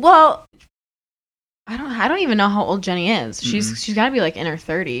 I don't even know how old Jenny is. Mm-hmm. She's got to be like in her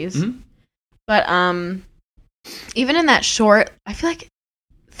 30s. Mm-hmm. But even in that short, I feel like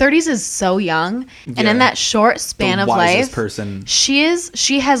 30s is so young, and in that short span of life, person. She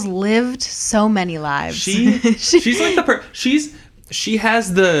has lived so many lives. She's like she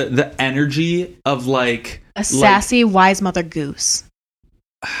has the energy of like a sassy wise mother goose.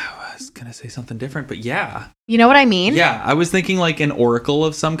 I was gonna say something different, but yeah, you know what I mean. Yeah, I was thinking like an oracle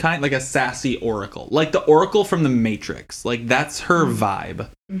of some kind, like a sassy oracle, like the Oracle from the Matrix. Like that's her vibe,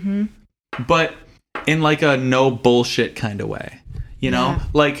 but in like a no bullshit kind of way. You know,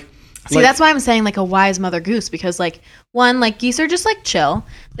 that's why I'm saying like a wise mother goose, because like one, like geese are just like chill.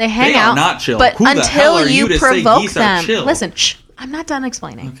 They hang out, not chill. But who until you provoke them, chill? Listen, I'm not done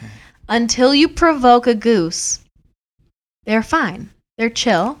explaining. Okay. Until you provoke a goose, they're fine. They're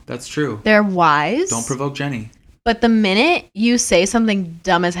chill. That's true. They're wise. Don't provoke Jenny. But the minute you say something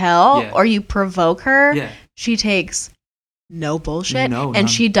dumb as hell or you provoke her, she takes no bullshit. And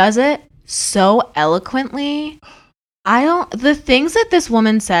she does it so eloquently. The things that this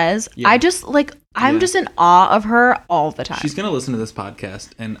woman says, I just like, I'm just in awe of her all the time. She's going to listen to this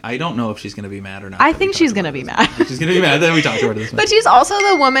podcast, and I don't know if she's going to be mad or not. I think she's going to be mad. She's going to be mad that we talked to her this But she's also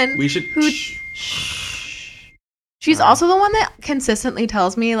the woman she's also the one that consistently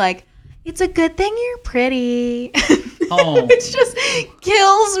tells me, like, it's a good thing you're pretty. Oh. Which just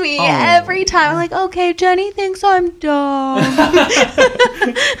kills me every time. I'm like, okay, Jenny thinks I'm dumb.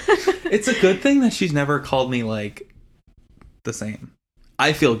 It's a good thing that she's never called me, like, the same.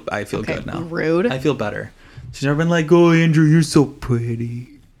 I feel good now. Rude. I feel better. She's never been like, oh, Andrew, you're so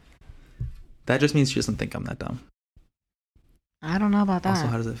pretty. That just means she doesn't think I'm that dumb. I don't know about that. Also,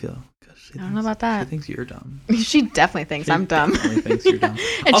 how does it feel? I don't know about that. She thinks you're dumb. She definitely thinks I'm dumb. Definitely thinks you're dumb.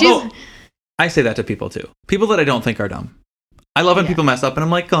 And although, I say that to people too. People that I don't think are dumb. I love when people mess up and I'm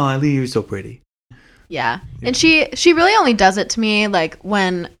like, oh, Lee, you're so pretty. Yeah. And she really only does it to me like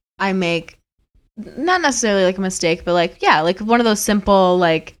when I make not necessarily like a mistake, but like, like one of those simple,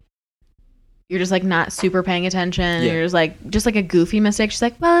 like, you're just like not super paying attention. You're just like a goofy mistake. She's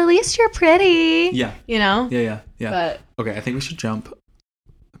like, well, at least you're pretty. Yeah. You know? Yeah. But, okay, I think we should jump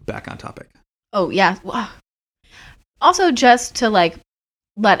back on topic. Oh, yeah. Also, just to like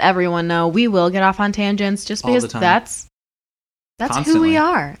let everyone know, we will get off on tangents just because that's Constantly. who we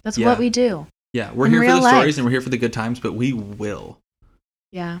are. That's what we do. Yeah, we're here for the stories and we're here for the good times, but we will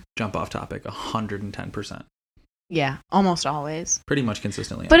jump off topic 110%. Yeah, almost always. Pretty much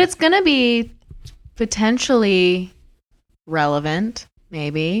consistently. But it's going to be potentially relevant,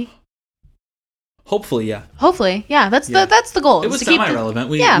 maybe. Hopefully, yeah. That's the goal. It was semi-relevant.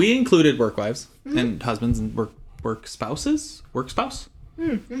 We included work wives and husbands and work spouses. Work spouse.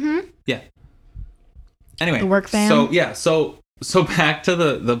 Mm-hmm. Yeah. Anyway, the work fam. So back to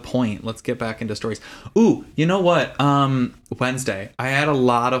the point. Let's get back into stories. Ooh, you know what? Wednesday. I had a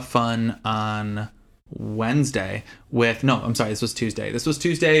lot of fun on Wednesday this was Tuesday. This was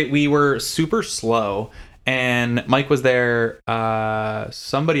Tuesday. We were super slow. And Mike was there,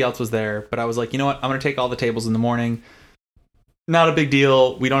 somebody else was there, but I was like, you know what? I'm going to take all the tables in the morning. Not a big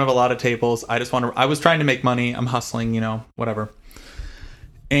deal. We don't have a lot of tables. I was trying to make money. I'm hustling, whatever.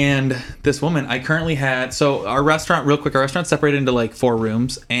 And this woman I currently had, so our restaurant's separated into like 4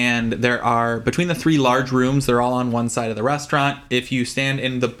 rooms, and there are, between the 3 large rooms, they're all on one side of the restaurant. If you stand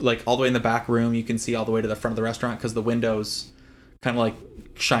in the, like all the way in the back room, you can see all the way to the front of the restaurant because the windows kind of like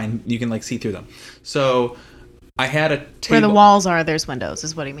shine, you can like see through them. So I had a table where the walls are, there's windows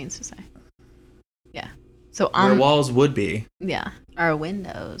is what he means to say. Yeah. So where walls would be, our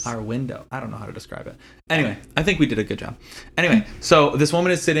windows. I don't know how to describe it. Anyway, I think we did a good job. Anyway, so this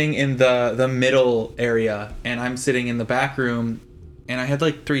woman is sitting in the middle area and I'm sitting in the back room, and I had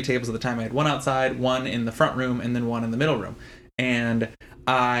like 3 tables at the time. I had one outside, one in the front room, and then one in the middle room. And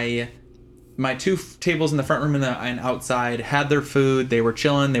my 2 tables in the front room and outside had their food. They were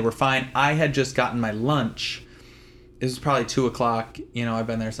chilling. They were fine. I had just gotten my lunch. It was probably 2:00. I've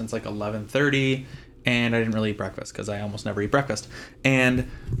been there since like 11:30, and I didn't really eat breakfast because I almost never eat breakfast. And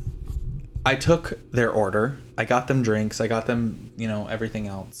I took their order. I got them drinks. I got them, everything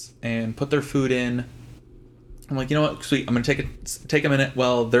else, and put their food in. I'm like, you know what? Sweet. I'm going to take a minute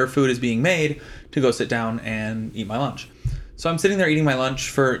while their food is being made to go sit down and eat my lunch. So I'm sitting there eating my lunch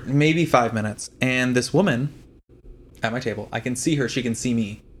for maybe 5 minutes, and this woman at my table, I can see her, she can see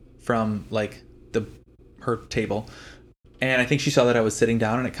me from like her table. And I think she saw that I was sitting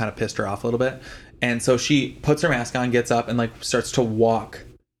down, and it kind of pissed her off a little bit. And so she puts her mask on, gets up, and like starts to walk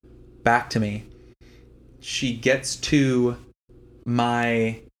back to me. She gets to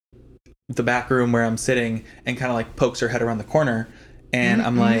the back room where I'm sitting and kind of like pokes her head around the corner. And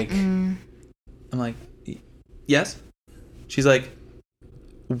I'm like, yes? She's like,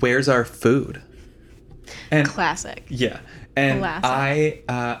 where's our food? And classic. Yeah. And classic.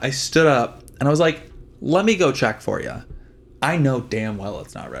 I stood up and I was like, let me go check for you. I know damn well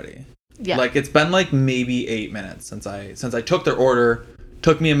it's not ready. Yeah. Like it's been like maybe 8 minutes since I took their order.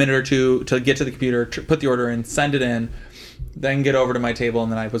 Took me a minute or two to get to the computer, put the order in, send it in, then get over to my table,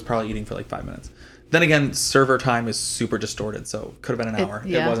 and then I was probably eating for like 5 minutes. Then again, server time is super distorted, so it could have been an hour.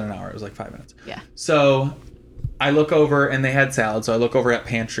 It wasn't an hour. It was like 5 minutes. Yeah. So I look over, and they had salads. So I look over at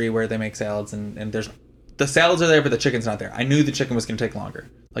pantry where they make salads, and there's the salads are there, but the chicken's not there. I knew the chicken was going to take longer.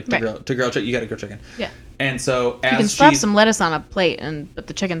 Like to grill chicken, you got to grill chicken. Yeah. And so you can slap some lettuce on a plate, but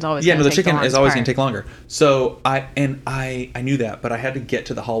the chicken's always the chicken is always going to take longer. So I knew that, but I had to get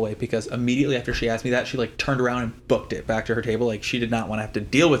to the hallway because immediately after she asked me that, she like turned around and booked it back to her table. Like she did not want to have to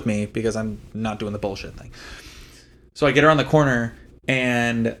deal with me because I'm not doing the bullshit thing. So I get around the corner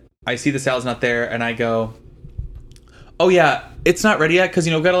and I see the salad's not there, and I go, oh yeah, it's not ready yet because,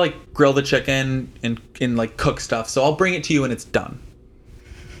 you know, gotta like grill the chicken and like cook stuff. So I'll bring it to you when it's done.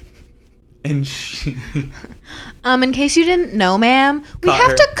 And she... in case you didn't know, ma'am, we Caught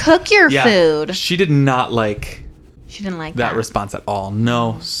have her. to cook your food. She did not like She didn't like that response at all.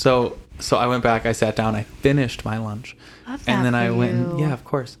 No. So I went back, I sat down, I finished my lunch. Love that And then for I went you. and, yeah, of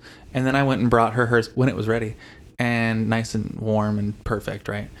course. And then I went and brought her hers when it was ready. And nice and warm and perfect,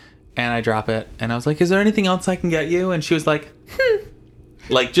 right? And I drop it, and I was like, "Is there anything else I can get you?" And she was like,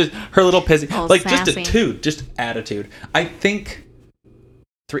 like just her little pissy, Oh, like sassy. just attitude. I think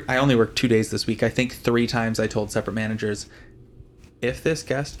I only worked 2 days this week. I think 3 times I told separate managers, if this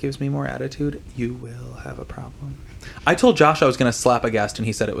guest gives me more attitude, you will have a problem. I told Josh I was going to slap a guest, and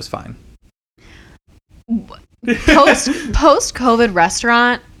he said it was fine. Post COVID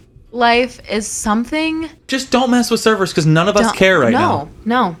restaurant life is something. Just don't mess with servers because none of us care right now.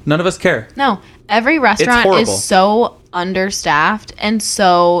 No. None of us care. No. Every restaurant horrible. is so understaffed and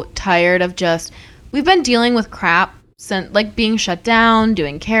so tired of just. We've been dealing with crap since, like, being shut down,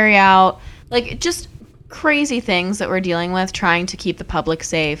 doing carry out, like just crazy things that we're dealing with, trying to keep the public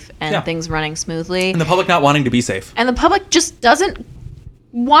safe and things running smoothly. And the public not wanting to be safe. And the public just doesn't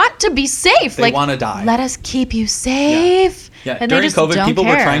want to be safe. They want to die. Let us keep you safe. Yeah, And they during just COVID, don't people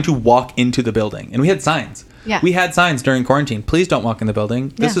were care. trying to walk into the building, and we had signs. Yeah. We had signs during quarantine. Please don't walk in the building.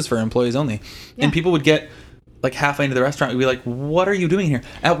 This Yeah. is for employees only. Yeah. And people would get like halfway into the restaurant. We'd be like, "What are you doing here?"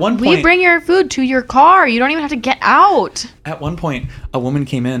 At one point, We bring your food to your car. You don't even have to get out. At one point, a woman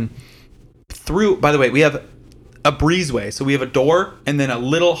came in through. By the way, we have a breezeway, so we have a door and then a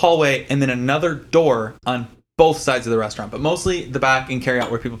little hallway and then another door on both sides of the restaurant, but mostly the back and carry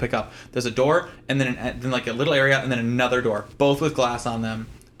out where people pick up. There's a door and then like a little area and then another door, both with glass on them,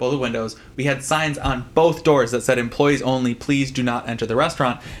 both with windows. We had signs on both doors that said employees only, please do not enter the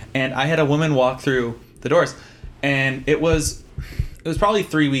restaurant. And I had a woman walk through the doors, and it was probably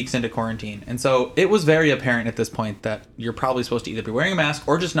 3 weeks into quarantine. And so it was very apparent at this point that you're probably supposed to either be wearing a mask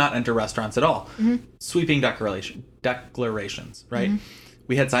or just not enter restaurants at all. Mm-hmm. Sweeping declarations, right? Mm-hmm.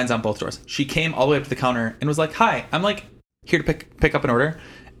 We had signs on both doors. She came all the way up to the counter and was like, "Hi, I'm like here to pick up an order."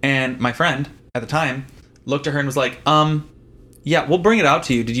 And my friend at the time looked at her and was like, "Yeah, we'll bring it out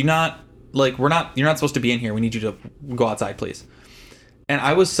to you. Did you not like you're not supposed to be in here. We need you to go outside, please." And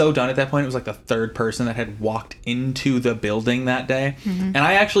I was so done at that point. It was like the third person that had walked into the building that day. Mm-hmm. And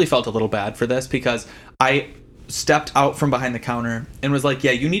I actually felt a little bad for this because I stepped out from behind the counter and was like,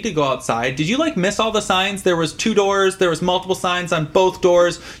 "Yeah, you need to go outside. Did you like miss all the signs? There was 2 doors. There was multiple signs on both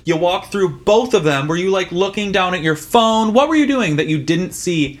doors. You walked through both of them. Were you like looking down at your phone? What were you doing that you didn't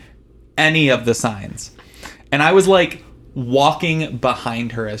see any of the signs?" And I was like walking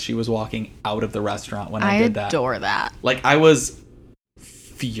behind her as she was walking out of the restaurant when I did that. I adore that. Like, I was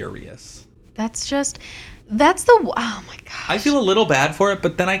furious. That's the, oh my gosh. I feel a little bad for it,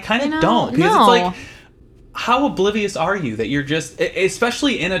 but then I kind of don't. Because it's like, how oblivious are you that you're just,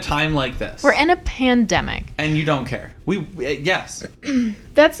 especially in a time like this. We're in a pandemic. And you don't care. Yes.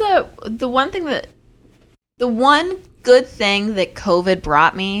 That's the one good thing that COVID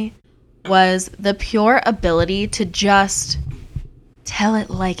brought me was the pure ability to just tell it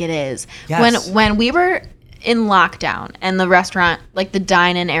like it is. Yes. When we were in lockdown and the restaurant, like the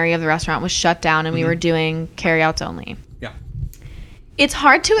dine-in area of the restaurant was shut down and we were doing carry-outs only. Yeah. It's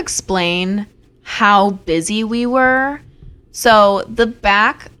hard to explain how busy we were. So the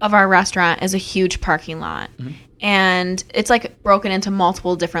back of our restaurant is a huge parking lot. Mm-hmm. And it's like broken into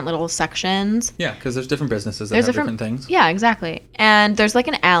multiple different little sections. Yeah, because there's different businesses that have different things. Yeah, exactly. And there's like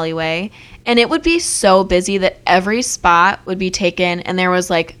an alleyway. And it would be so busy that every spot would be taken. And there was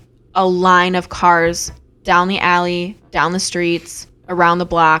like a line of cars down the alley, down the streets, around the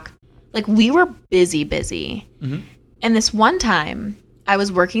block. Like, we were busy. Mm-hmm. And this one time, I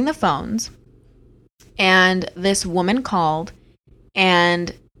was working the phones. And this woman called.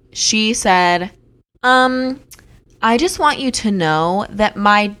 And she said, I just want you to know that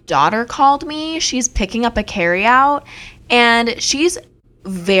my daughter called me. She's picking up a carryout, and she's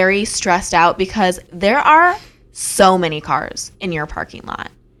very stressed out because there are so many cars in your parking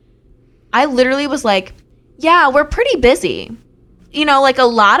lot. I literally was like, yeah, we're pretty busy. You know, like a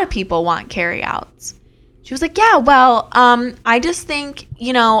lot of people want carryouts. She was like, yeah, well, I just think,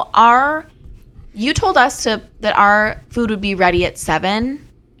 you know, you told us that our food would be ready at 7,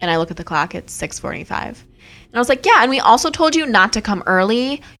 and I look at the clock, it's 6:45. And I was like, yeah, and we also told you not to come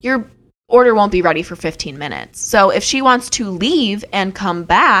early. Your order won't be ready for 15 minutes. So if she wants to leave and come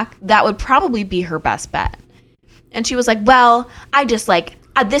back, that would probably be her best bet. And she was like, well, I just like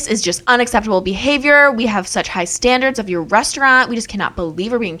this is just unacceptable behavior. We have such high standards of your restaurant. We just cannot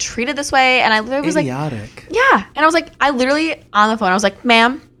believe we're being treated this way. And I literally was idiotic. yeah. And I was like, I literally on the phone, I was like,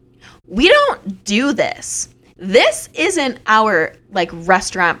 ma'am, we don't do this. This isn't our like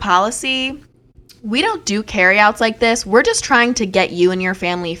restaurant policy. We don't do carryouts like this. We're just trying to get you and your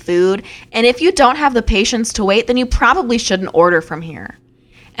family food. And if you don't have the patience to wait, then you probably shouldn't order from here.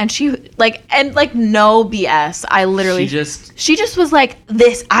 And she no BS. I literally she just was like,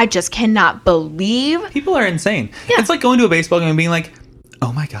 this, I just cannot believe. People are insane. Yeah. It's like going to a baseball game and being like,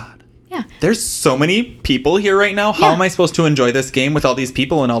 oh my God. Yeah. There's so many people here right now. How am I supposed to enjoy this game with all these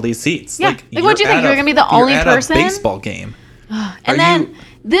people and all these seats? Yeah. Like what do you think? You're going to be the only person? You're at a baseball game. And then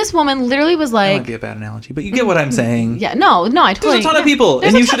this woman literally was like... That might be a bad analogy, but you get what I'm saying. Yeah, no, I totally... There's a ton of people,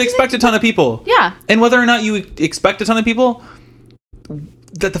 and you should expect a ton of people. Yeah. And whether or not you expect a ton of people,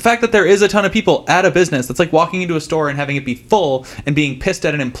 that the fact that there is a ton of people at a business, that's like walking into a store and having it be full and being pissed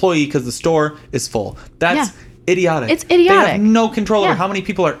at an employee because the store is full. That's idiotic. It's idiotic. They have no control over how many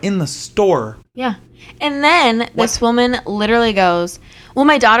people are in the store. Yeah. And then this woman literally goes, well,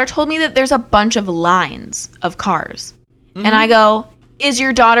 my daughter told me that there's a bunch of lines of cars. Mm-hmm. And I go, is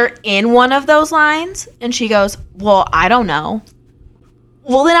your daughter in one of those lines? And she goes, well, I don't know.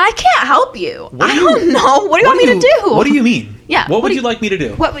 Well, then I can't help you. I don't know. What do you want me to do? What do you mean? Yeah. What would you like me to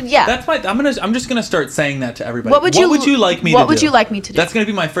do? That's why I'm just gonna start saying that to everybody. What would you like me to do? What would you like me to do? That's gonna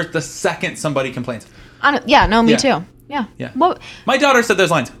be the second somebody complains. Me too. Yeah. My daughter said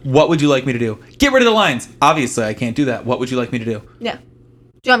there's lines. What would you like me to do? Get rid of the lines. Obviously, I can't do that. What would you like me to do? Yeah.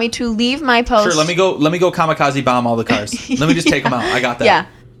 Do you want me to leave my post? Sure. Let me go kamikaze bomb all the cars. Let me just take them out. I got that. Yeah.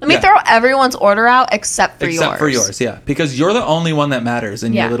 Let me throw everyone's order out except for yours. Except for yours, yeah. Because you're the only one that matters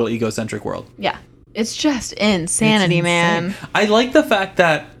in your little egocentric world. Yeah. It's just insanity, man. I like the fact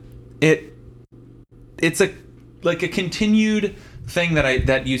that it's a continued thing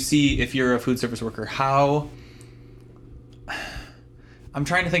that you see if you're a food service worker. How I'm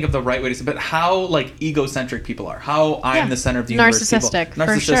trying to think of the right way to say, but how like egocentric people are. How I'm the center of the universe.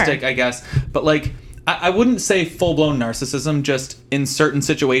 Narcissistic, I guess. But like, I wouldn't say full blown narcissism. Just in certain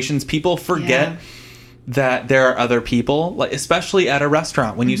situations, people forget that there are other people. Like especially at a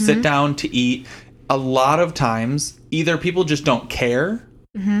restaurant when you sit down to eat. A lot of times, either people just don't care.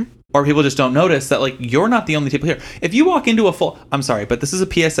 Or people just don't notice that, like, you're not the only people here. If you walk into I'm sorry, but this is a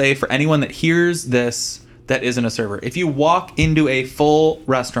PSA for anyone that hears this that isn't a server. If you walk into a full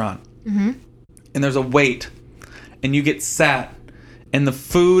restaurant and there's a wait and you get sat and the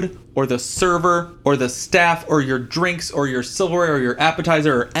food or the server or the staff or your drinks or your silverware or your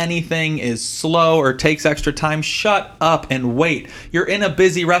appetizer or anything is slow or takes extra time, shut up and wait. You're in a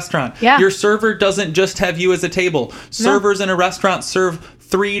busy restaurant. Yeah. Your server doesn't just have you as a table. Servers in a restaurant serve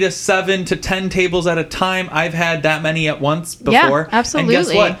 3 to 7 to 10 tables at a time. I've had that many at once before. Yeah, absolutely. And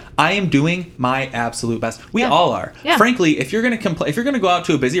guess what? I am doing my absolute best. We all are. Yeah. Frankly, if you're going to go out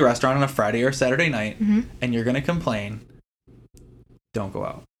to a busy restaurant on a Friday or Saturday night and you're going to complain, don't go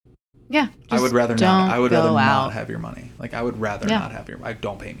out. Yeah. I would rather not have your money. Like I would rather not have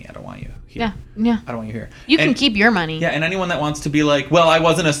don't pay me. I don't want you here. Yeah. I don't want you here. You can keep your money. Yeah, and anyone that wants to be like, well, I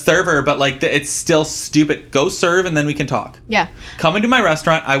wasn't a server, but like it's still stupid. Go serve and then we can talk. Yeah. Come into my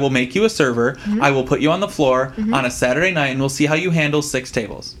restaurant. I will make you a server. I will put you on the floor on a Saturday night and we'll see how you handle 6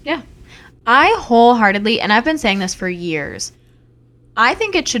 tables. Yeah. I wholeheartedly, and I've been saying this for years, I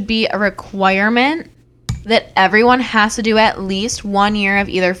think it should be a requirement that everyone has to do at least 1 year of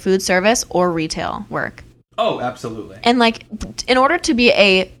either food service or retail work. Oh, absolutely. And like, in order to be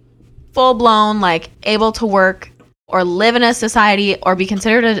a full-blown, like, able to work or live in a society or be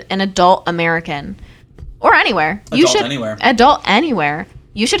considered an adult American or anywhere. Adult anywhere.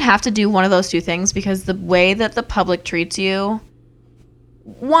 You should have to do one of those two things because the way that the public treats you,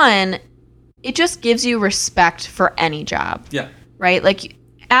 one, it just gives you respect for any job. Yeah. Right? Like,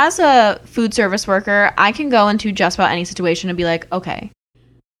 as a food service worker, I can go into just about any situation and be like, okay,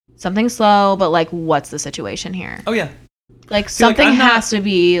 something's slow, but like, what's the situation here? Oh, yeah. Like, something has to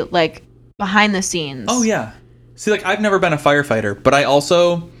be like behind the scenes. Oh, yeah. See, like, I've never been a firefighter, but I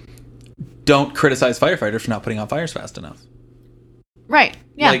also don't criticize firefighters for not putting out fires fast enough. Right.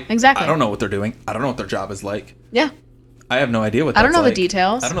 Yeah, like, exactly. I don't know what they're doing. I don't know what their job is like. Yeah. I have no idea what that's I don't know like. the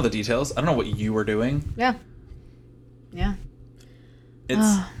details. I don't know the details. I don't know what you were doing. Yeah. Yeah.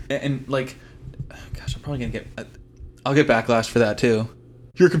 It's and like, gosh, I'm probably gonna I'll get backlash for that too.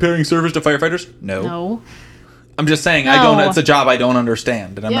 You're comparing servers to firefighters? No. I'm just saying it's a job I don't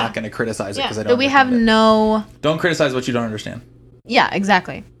understand, and I'm not gonna criticize it because I don't. We have no. Don't criticize what you don't understand. Yeah,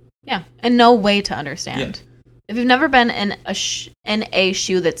 exactly. Yeah, and no way to understand. Yeah. If you've never been in a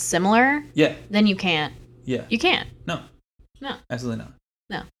shoe that's similar, then you can't. Yeah. You can't. No. No. Absolutely not.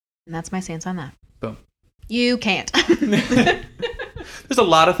 No. And that's my stance on that. Boom. You can't. There's a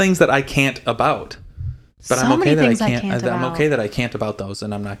lot of things that I can't about. But So I'm okay many that I things I can't. can't I'm about. okay that I can't about those,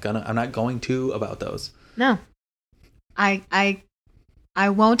 and I'm not going to about those. No. I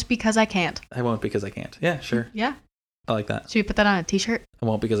won't because I can't. I won't because I can't. Yeah, sure. Yeah. I like that. Should we put that on a t-shirt? I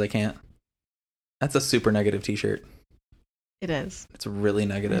won't because I can't. That's a super negative t-shirt. It is. It's really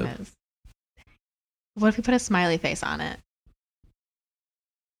negative. It is. What if we put a smiley face on it?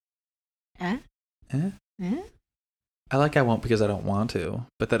 Eh? I like I won't because I don't want to,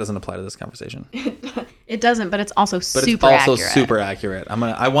 but that doesn't apply to this conversation. It doesn't, but it's also But super it's also accurate. super accurate.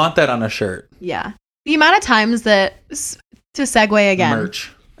 I want that on a shirt. Yeah. The amount of times that, to segue again,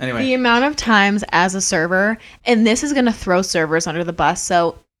 Merch. Anyway. the amount of times as a server, and this is going to throw servers under the bus,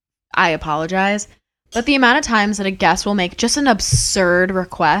 so I apologize, but the amount of times that a guest will make just an absurd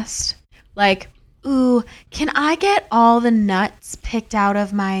request, like, ooh, can I get all the nuts picked out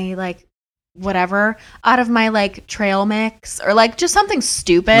of my, like, whatever, out of my, like, trail mix, or, like, just something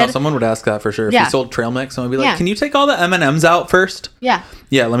stupid. No, someone would ask that for sure. If Yeah. you sold trail mix, someone would be like, Yeah. can you take all the M&Ms out first? Yeah.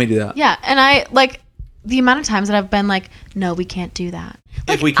 Yeah, let me do that. Yeah, and I, like, the amount of times that I've been like, no, we can't do that.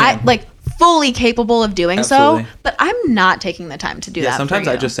 Like, If we can. I, like, fully capable of doing Absolutely. so, but I'm not taking the time to do that. Sometimes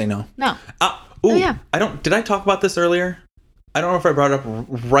for I you. just say no. No. Ooh, yeah. Did I talk about this earlier? I don't know if I brought it up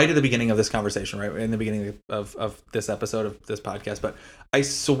right at the beginning of this conversation, right in the beginning of this episode of this podcast, but I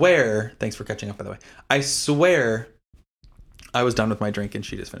swear, thanks for catching up, by the way. I swear I was done with my drink and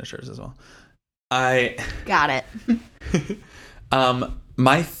she just finished hers as well. Got it.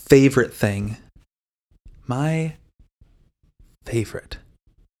 My favorite thing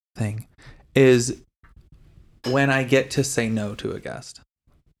is when I get to say no to a guest.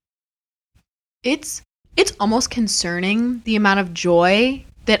 It's almost concerning the amount of joy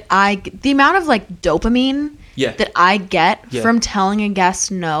that the amount of, like, dopamine Yeah. that I get Yeah. from telling a guest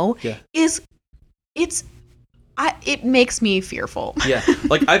no Yeah. it makes me fearful. Yeah.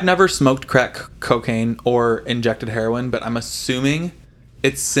 Like, I've never smoked crack cocaine or injected heroin, but I'm assuming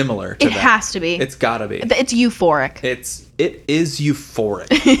it's similar to It that. has to be. It's gotta be. It's euphoric. It is euphoric.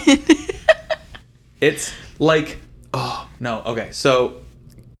 It's like, oh, no. Okay. So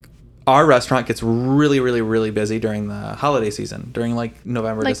our restaurant gets really, really, really busy during the holiday season, during like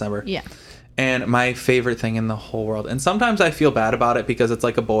November, Like, December. Yeah. And my favorite thing in the whole world, and sometimes I feel bad about it because it's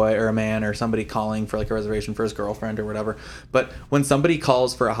like a boy or a man or somebody calling for like a reservation for his girlfriend or whatever. But when somebody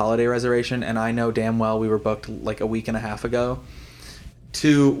calls for a holiday reservation and I know damn well we were booked like a week and a half ago,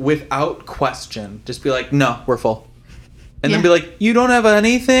 to without question just be like, no, we're full. And then Yeah. be like, you don't have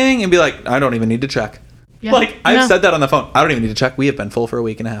anything? And be like, I don't even need to check. Yeah. Like, I've No. said that on the phone. I don't even need to check. We have been full for a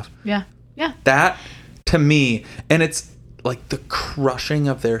week and a half. Yeah. Yeah. That, to me, and it's like the crushing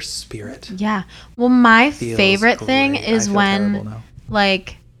of their spirit. Yeah. Well, my Feels favorite thing great. is I feel terrible when, now.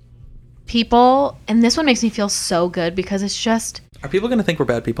 like, people, and this one makes me feel so good because it's just, Are people going to think we're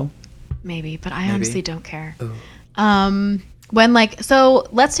bad people? maybe, but I Maybe. honestly don't care. Ooh. When, like, so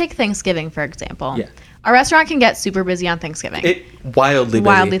let's take Thanksgiving, for example. Yeah. Our restaurant can get super busy on Thanksgiving. It wildly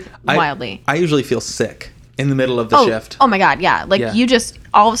busy. Wildly. I usually feel sick in the middle of the shift. Oh my God. Yeah. Like, Yeah. you just,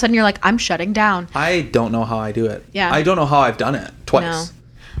 all of a sudden, you're like, I'm shutting down. I don't know how I do it. Yeah. I don't know how I've done it twice. No.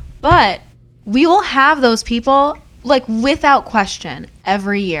 But we will have those people, like, without question,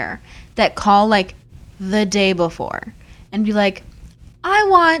 every year that call, like, the day before and be like, I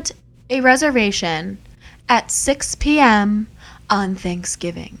want a reservation at 6 p.m. on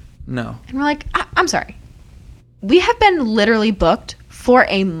Thanksgiving. No. And we're like, I'm sorry. We have been literally booked for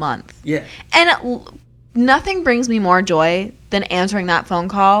a month. Yeah. And nothing brings me more joy than answering that phone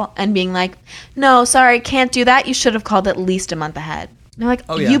call and being like, no, sorry, can't do that. You should have called at least a month ahead. And they're like,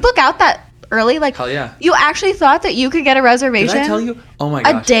 Oh, yeah. you book out that early? Like, Hell yeah. You actually thought that you could get a reservation Did I tell you? Oh my a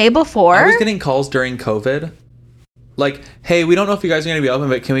gosh. day before? I was getting calls during COVID. Like, hey, we don't know if you guys are going to be open,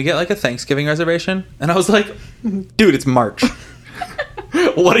 but can we get like a Thanksgiving reservation? And I was like, dude, it's March.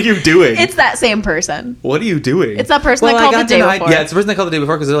 What are you doing? It's that same person. What are you doing? It's that person that I called got the day denied. before. Yeah, it's the person that called the day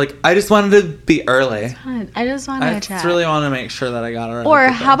before because they're like, I just wanted to be early. I just wanted I to just chat. really want to make sure that I got it. Or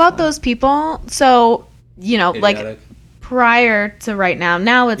how about those people? So, you know, like Idiotic. prior to right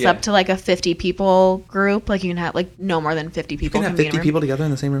now it's Yeah. up to like a 50 people group. Like, you can have like no more than 50 You people. can have be in a 50 room. people together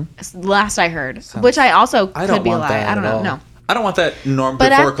in the same room? Last I heard, Sounds- which I also I could don't be a want lie. that I don't at know. all. No. I don't want that But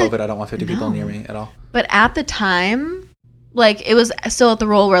before at the- COVID. I don't want 50 people near me at all. But at the time, like, it was still at the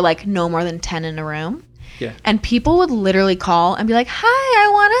rule where like no more than 10 in a room. Yeah. And people would literally call and be like, hi, I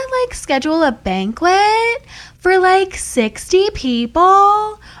want to like schedule a banquet for like 60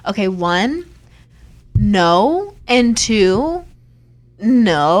 people. Okay, 1, no. And 2,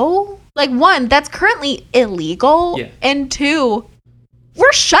 no. Like, 1, that's currently illegal. Yeah. And 2,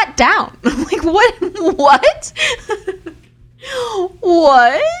 we're shut down. Like, what?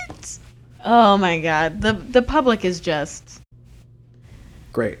 What? Oh my God. The public is just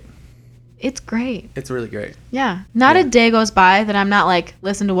Great. It's great. It's really great. Yeah. Not a day goes by that I'm not like,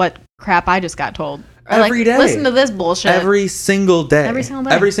 listen to what crap I just got told. Or Every like, day. listen to this bullshit. Every single day. Every single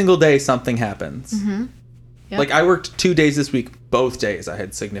day. Every single day something happens. Mm-hmm. Yep. Like I worked 2 days this week. Both days I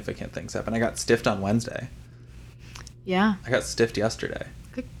had significant things happen. I got stiffed on Wednesday. Yeah. I got stiffed yesterday.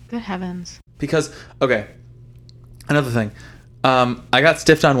 Good heavens. Because, okay, another thing. I got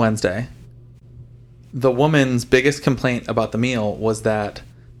stiffed on Wednesday. The woman's biggest complaint about the meal was that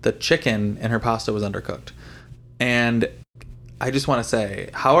the chicken in her pasta was undercooked. And I just want to say,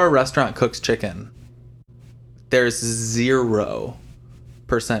 how our restaurant cooks chicken, there's 0%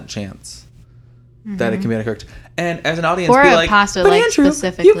 chance that it can be undercooked. And as an audience, For be a like, pasta, but like, Andrew,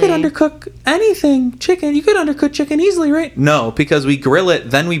 specifically. you could undercook anything, chicken. You could undercook chicken easily, right? No, because we grill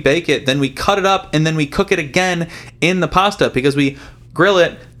it, then we bake it, then we cut it up, and then we cook it again in the pasta. Because we grill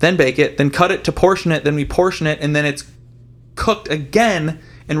it, then bake it, then cut it to portion it, then we portion it, and then it's cooked again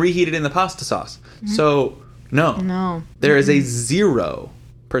and reheated in the pasta sauce. So, no. There is a 0%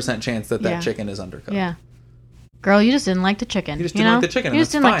 chance that chicken is undercooked. Yeah. Girl, you just didn't like the chicken. You just didn't like the chicken. You That's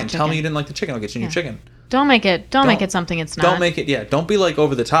just didn't fine. like the chicken. Tell me you didn't like the chicken. I'll get you new chicken. Don't make it something it's not. Don't make it, don't be like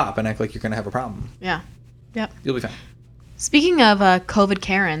over the top and act like you're going to have a problem. Yeah. Yep. You'll be fine. Speaking of COVID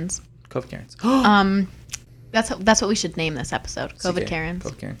Karens. COVID Karens. That's what we should name this episode. COVID Karens.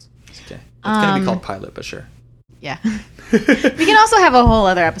 COVID Karens. It's okay. It's going to be called Pilot, but sure. Yeah. We can also have a whole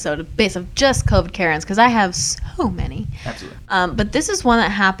other episode based of just COVID Karens because I have so many. Absolutely. But this is one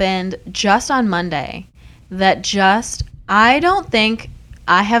that happened just on Monday I don't think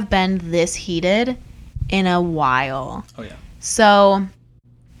I have been this heated in a while. Oh, yeah. So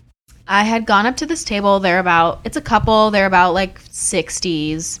I had gone up to this table. It's a couple. They're about like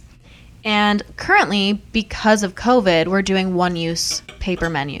 60s. And currently, because of COVID, we're doing one-use paper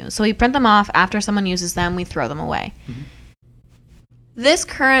menus. So we print them off. After someone uses them, we throw them away. Mm-hmm. This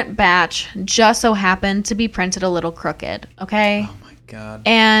current batch just so happened to be printed a little crooked, okay? Oh, my God.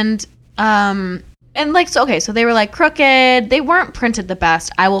 And so they were like crooked. They weren't printed the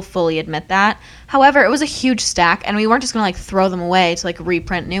best. I will fully admit that. However, it was a huge stack, and we weren't just going to like throw them away to like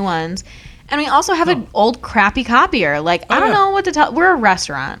reprint new ones. And we also have an old crappy copier. Like, I don't know what to tell. We're a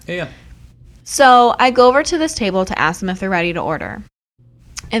restaurant. Yeah. So I go over to this table to ask them if they're ready to order.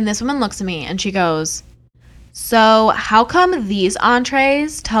 And this woman looks at me and she goes, so how come these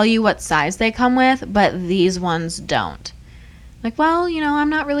entrees tell you what size they come with, but these ones don't? Like, well, I'm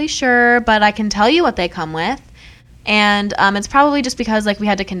not really sure, but I can tell you what they come with. And it's probably just because, like, we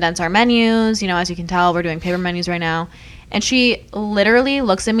had to condense our menus. As you can tell, we're doing paper menus right now. And she literally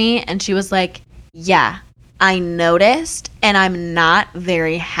looks at me and she was like, yeah, I noticed, and I'm not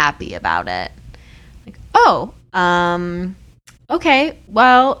very happy about it. Like, oh, okay.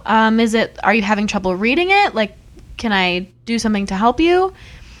 Well, are you having trouble reading it? Like, can I do something to help you?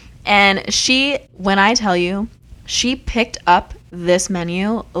 And when I tell you, she picked up this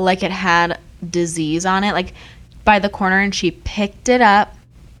menu like it had disease on it, like by the corner, and she picked it up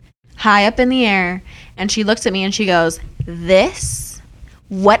high up in the air, and she looks at me and she goes,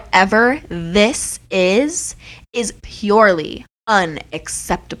 whatever this is purely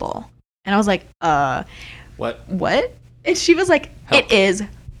unacceptable. And I was like, what? And she was like, help. It is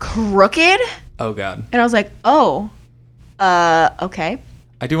crooked. Oh, God. And I was like, okay.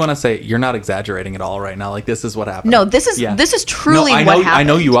 I do want to say you're not exaggerating at all right now. Like, this is what happened. No, this is truly what happened. I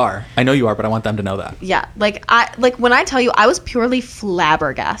know you are, but I want them to know that. Yeah, like when I tell you, I was purely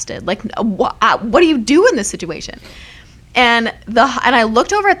flabbergasted. Like, what do you do in this situation? And I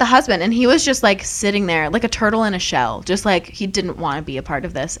looked over at the husband, and he was just like sitting there like a turtle in a shell, just like he didn't want to be a part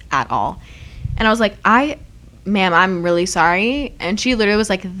of this at all. And I was like, ma'am, I'm really sorry. And she literally was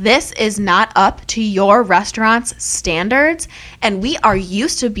like, this is not up to your restaurant's standards. And we are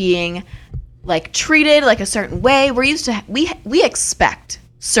used to being like treated like a certain way. We're used to, we expect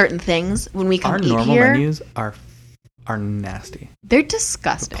certain things when we come eat here. Our normal menus are nasty. They're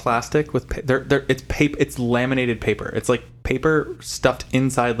disgusting. The plastic with it's paper. It's laminated paper. It's like paper stuffed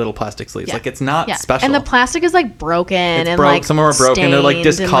inside little plastic sleeves. Yeah. Like, it's not special. And the plastic is like broken like some are broken. They're like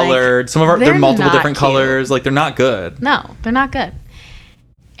discolored. Some of they're multiple different colors. Like, they're not good. No, they're not good.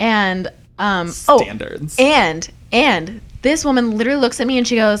 And standards. And this woman literally looks at me and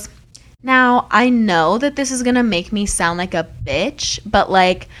she goes, now I know that this is gonna make me sound like a bitch, but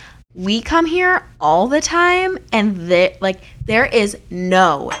like, we come here all the time, and there is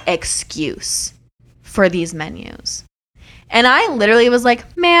no excuse for these menus. And I literally was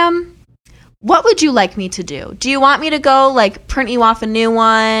like, ma'am, what would you like me to do? Do you want me to go like print you off a new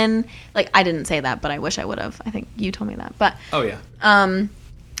one? Like, I didn't say that, but I wish I would have. I think you told me that. But Oh yeah.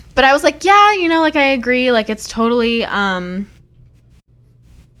 but I was like, yeah, you know, like I agree. Like it's totally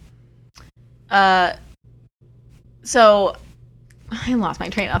so I lost my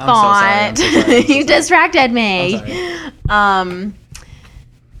train of thought. I'm so sorry. You distracted me. I'm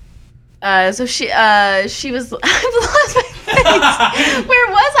sorry. So she was I've lost my place. Where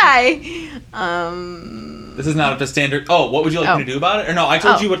was I? This is not up to standard. Oh, what would you like me to do about it? Or no, I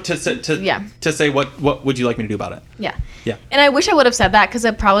told you what to say. What would you like me to do about it? Yeah. Yeah. And I wish I would have said that because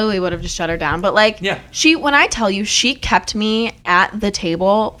I probably would have just shut her down. But like, Yeah. when I tell you, she kept me at the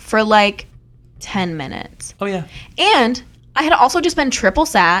table for like 10 minutes. Oh yeah. And I had also just been triple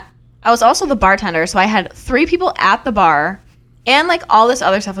sat. I was also the bartender, so I had 3 people at the bar, and like all this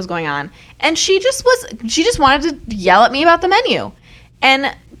other stuff was going on. And she just wanted to yell at me about the menu,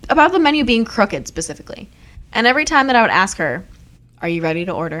 and about the menu being crooked specifically. And every time that I would ask her, "Are you ready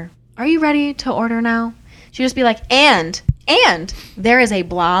to order? Are you ready to order now?" She'd just be like, "And there is a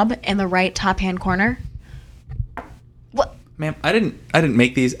blob in the right top hand corner." What? Ma'am, I didn't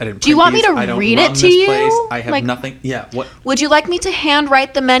make these. I didn't. Do you want me to I don't read run it to this you? place. I have Like, nothing. Yeah. What? Would you like me to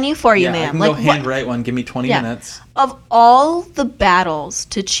handwrite the menu for you, Yeah, ma'am? I can Like, go handwrite one. Give me 20 minutes. Of all the battles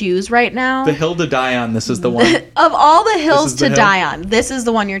to choose right now, The hill to die on. This is the one. of all the hills is to the hill? die on, this is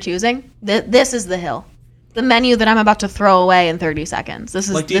the one you're choosing. This is the hill. The menu that I'm about to throw away in 30 seconds. This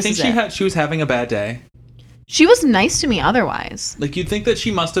is Like, do you this think is it. she was having a bad day? She was nice to me otherwise. Like, you'd think that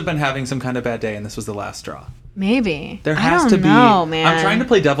she must have been having some kind of bad day, and this was the last straw. Maybe. There I has don't to be. know, man. I'm trying to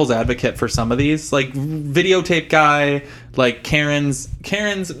play devil's advocate for some of these, like videotape guy, like Karen's,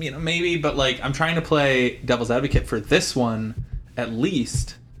 you know, maybe, but like I'm trying to play devil's advocate for this one at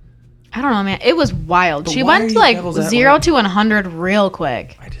least. I don't know, man. It was wild. But She why are went you like devil's 0 advocate? to 100 real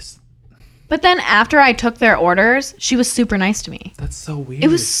quick. But then after I took their orders, she was super nice to me. That's so weird. It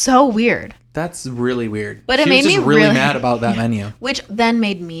was so weird. That's really weird. But it She made was just me really really mad about that menu. Which then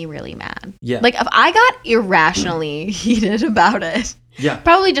made me really mad. Yeah. Like, if I got irrationally heated about it, Yeah.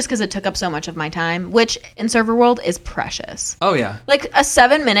 probably just because it took up so much of my time, which in server world is precious. Oh yeah. Like, a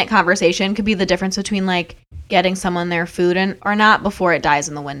 7-minute conversation could be the difference between, like, getting someone their food or not before it dies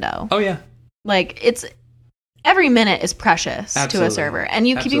in the window. Oh yeah. Like, it's... Every minute is precious to Absolutely. a server. And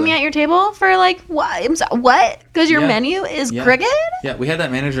you keeping Absolutely. me at your table for, like, what? What? Because your Yeah. menu is Yeah. cricket? Yeah, we had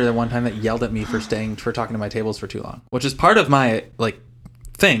that manager that one time that yelled at me for talking to my tables for too long, which is part of my like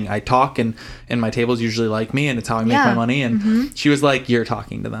thing. I talk and my tables usually like me, and it's how I make Yeah. my money. And she was like, "You're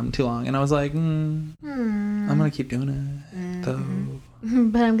talking to them too long," and I was like, I'm gonna keep doing it though,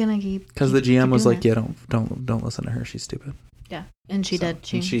 But I'm going to keep... because the GM was doing like, "Yeah, don't listen to her. She's stupid." Yeah, and she did.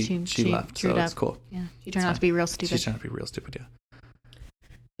 And she left, so screwed it's up. cool. Yeah, she turned out to be real stupid. She's trying to be real stupid. Yeah.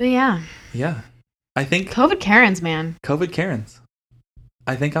 But yeah, Yeah. I think COVID Karens, man. COVID Karens.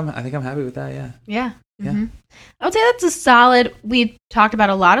 I think I'm happy with that. Yeah. Yeah. Yeah. Mhm. I would say that's a solid. We talked about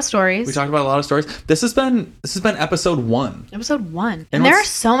a lot of stories. We talked about a lot of stories. This has been episode 1. Episode 1, And and there are what's-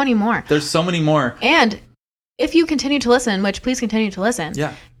 so many more. There's so many more. And if you continue to listen, which please continue to listen.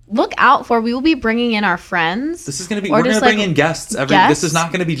 Yeah. Look out for. We will be bringing in our friends. This is going to be, Or we're going just, to bring like, in guests. This guests? is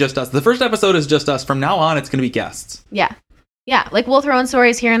not going to be just us. The first episode is just us. From now on, it's going to be guests. Yeah. Yeah. Like we'll throw in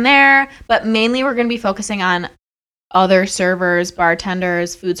stories here and there, but mainly we're going to be focusing on other servers,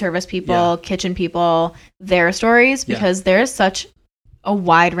 bartenders, food service people, Yeah. kitchen people, their stories, Yeah. because there's such a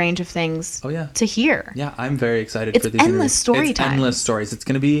wide range of things Oh yeah. to hear. Yeah, I'm very excited It's for these endless interviews. story It's times. endless stories. It's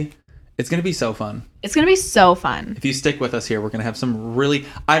going to be so fun. It's going to be so fun. If you stick with us here, we're going to have some really,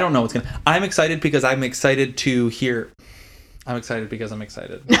 I don't know what's going to, I'm excited because I'm excited to hear, I'm excited because I'm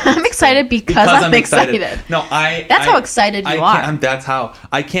excited. I'm excited because I'm excited. No, That's how excited you are. That's how.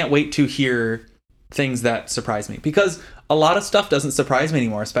 I can't wait to hear things that surprise me, because a lot of stuff doesn't surprise me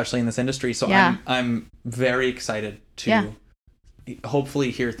anymore, especially in this industry. So Yeah. I'm very excited to hopefully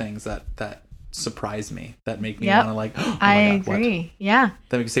hear things that surprise me, that make me Yep. want to like, oh I my God, agree. what? Yeah.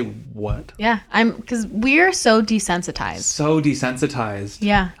 That make you say, what? Yeah. Because we're so desensitized. So desensitized.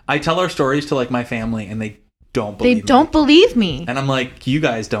 Yeah. I tell our stories to like my family and they don't believe They don't believe me. me. And I'm like, you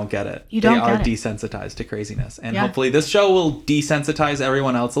guys don't get it. You don't They are get it. desensitized to craziness. And Yeah. hopefully this show will desensitize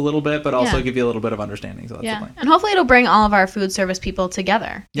everyone else a little bit, but also Yeah. give you a little bit of understanding. So that's the Yeah. plan. And hopefully it'll bring all of our food service people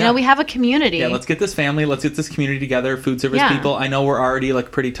together. You Yeah. know, we have a community. Yeah, let's get this family, let's get this community together, food service Yeah. people. I know we're already like a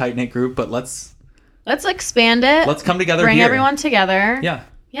pretty tight-knit group, but let's expand it. come together bring here. everyone together. Yeah.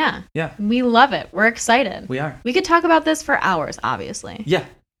 Yeah. Yeah. We love it. We're excited. We are. We could talk about this for hours, obviously. Yeah.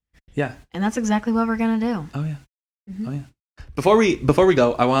 Yeah. And that's exactly what we're going to do. Oh yeah. Mhm. Oh yeah. Before we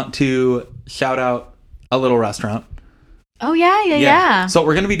go, I want to shout out a little restaurant. Oh yeah. So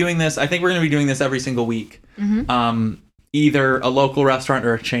we're gonna be doing this. I think we're gonna be doing this every single week. Mm-hmm. Either a local restaurant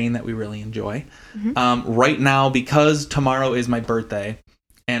or a chain that we really enjoy. Mm-hmm. Right now, because tomorrow is my birthday,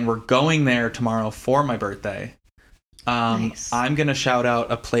 and we're going there tomorrow for my birthday. Nice. I'm gonna shout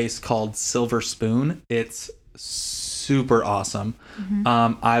out a place called Silver Spoon. It's super awesome.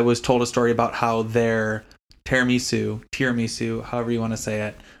 Mm-hmm. I was told a story about how their tiramisu, however you want to say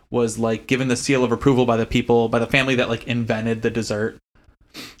it, was like given the seal of approval by the family that like invented the dessert.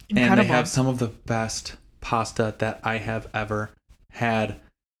 Incredible. And they have some of the best pasta that I have ever had.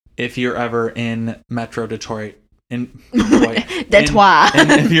 If you're ever in Metro Detroit, Detroit.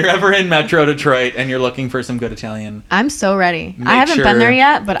 and if you're ever in Metro Detroit and you're looking for some good Italian, I'm so ready. I haven't been there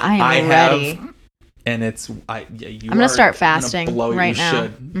yet, but I am ready. And I'm gonna start fasting right you now.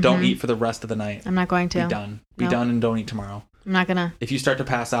 should. Mm-hmm. Don't eat for the rest of the night. I'm not going to. Be done. Be Nope. done and don't eat tomorrow. I'm not gonna. If you start to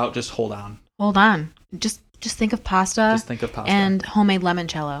pass out, just hold on. Hold on. Just think of pasta. Just think of pasta. And homemade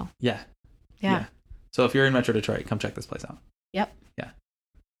limoncello. Yeah. Yeah. So if you're in Metro Detroit, come check this place out. Yep. Yeah.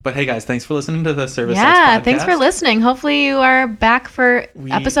 But hey guys, thanks for listening to the Service Sucks Yeah, podcast. thanks for listening. Hopefully you are back for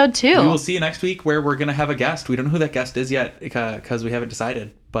episode 2. We will see you next week where we're going to have a guest. We don't know who that guest is yet because we haven't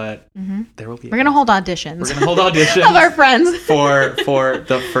decided, but there will be We're going to hold auditions. We're going to hold auditions of our friends for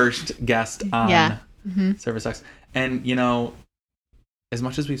the first guest on Service Sucks. And, you know, as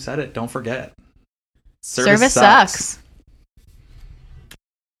much as we've said it, don't forget. Service sucks.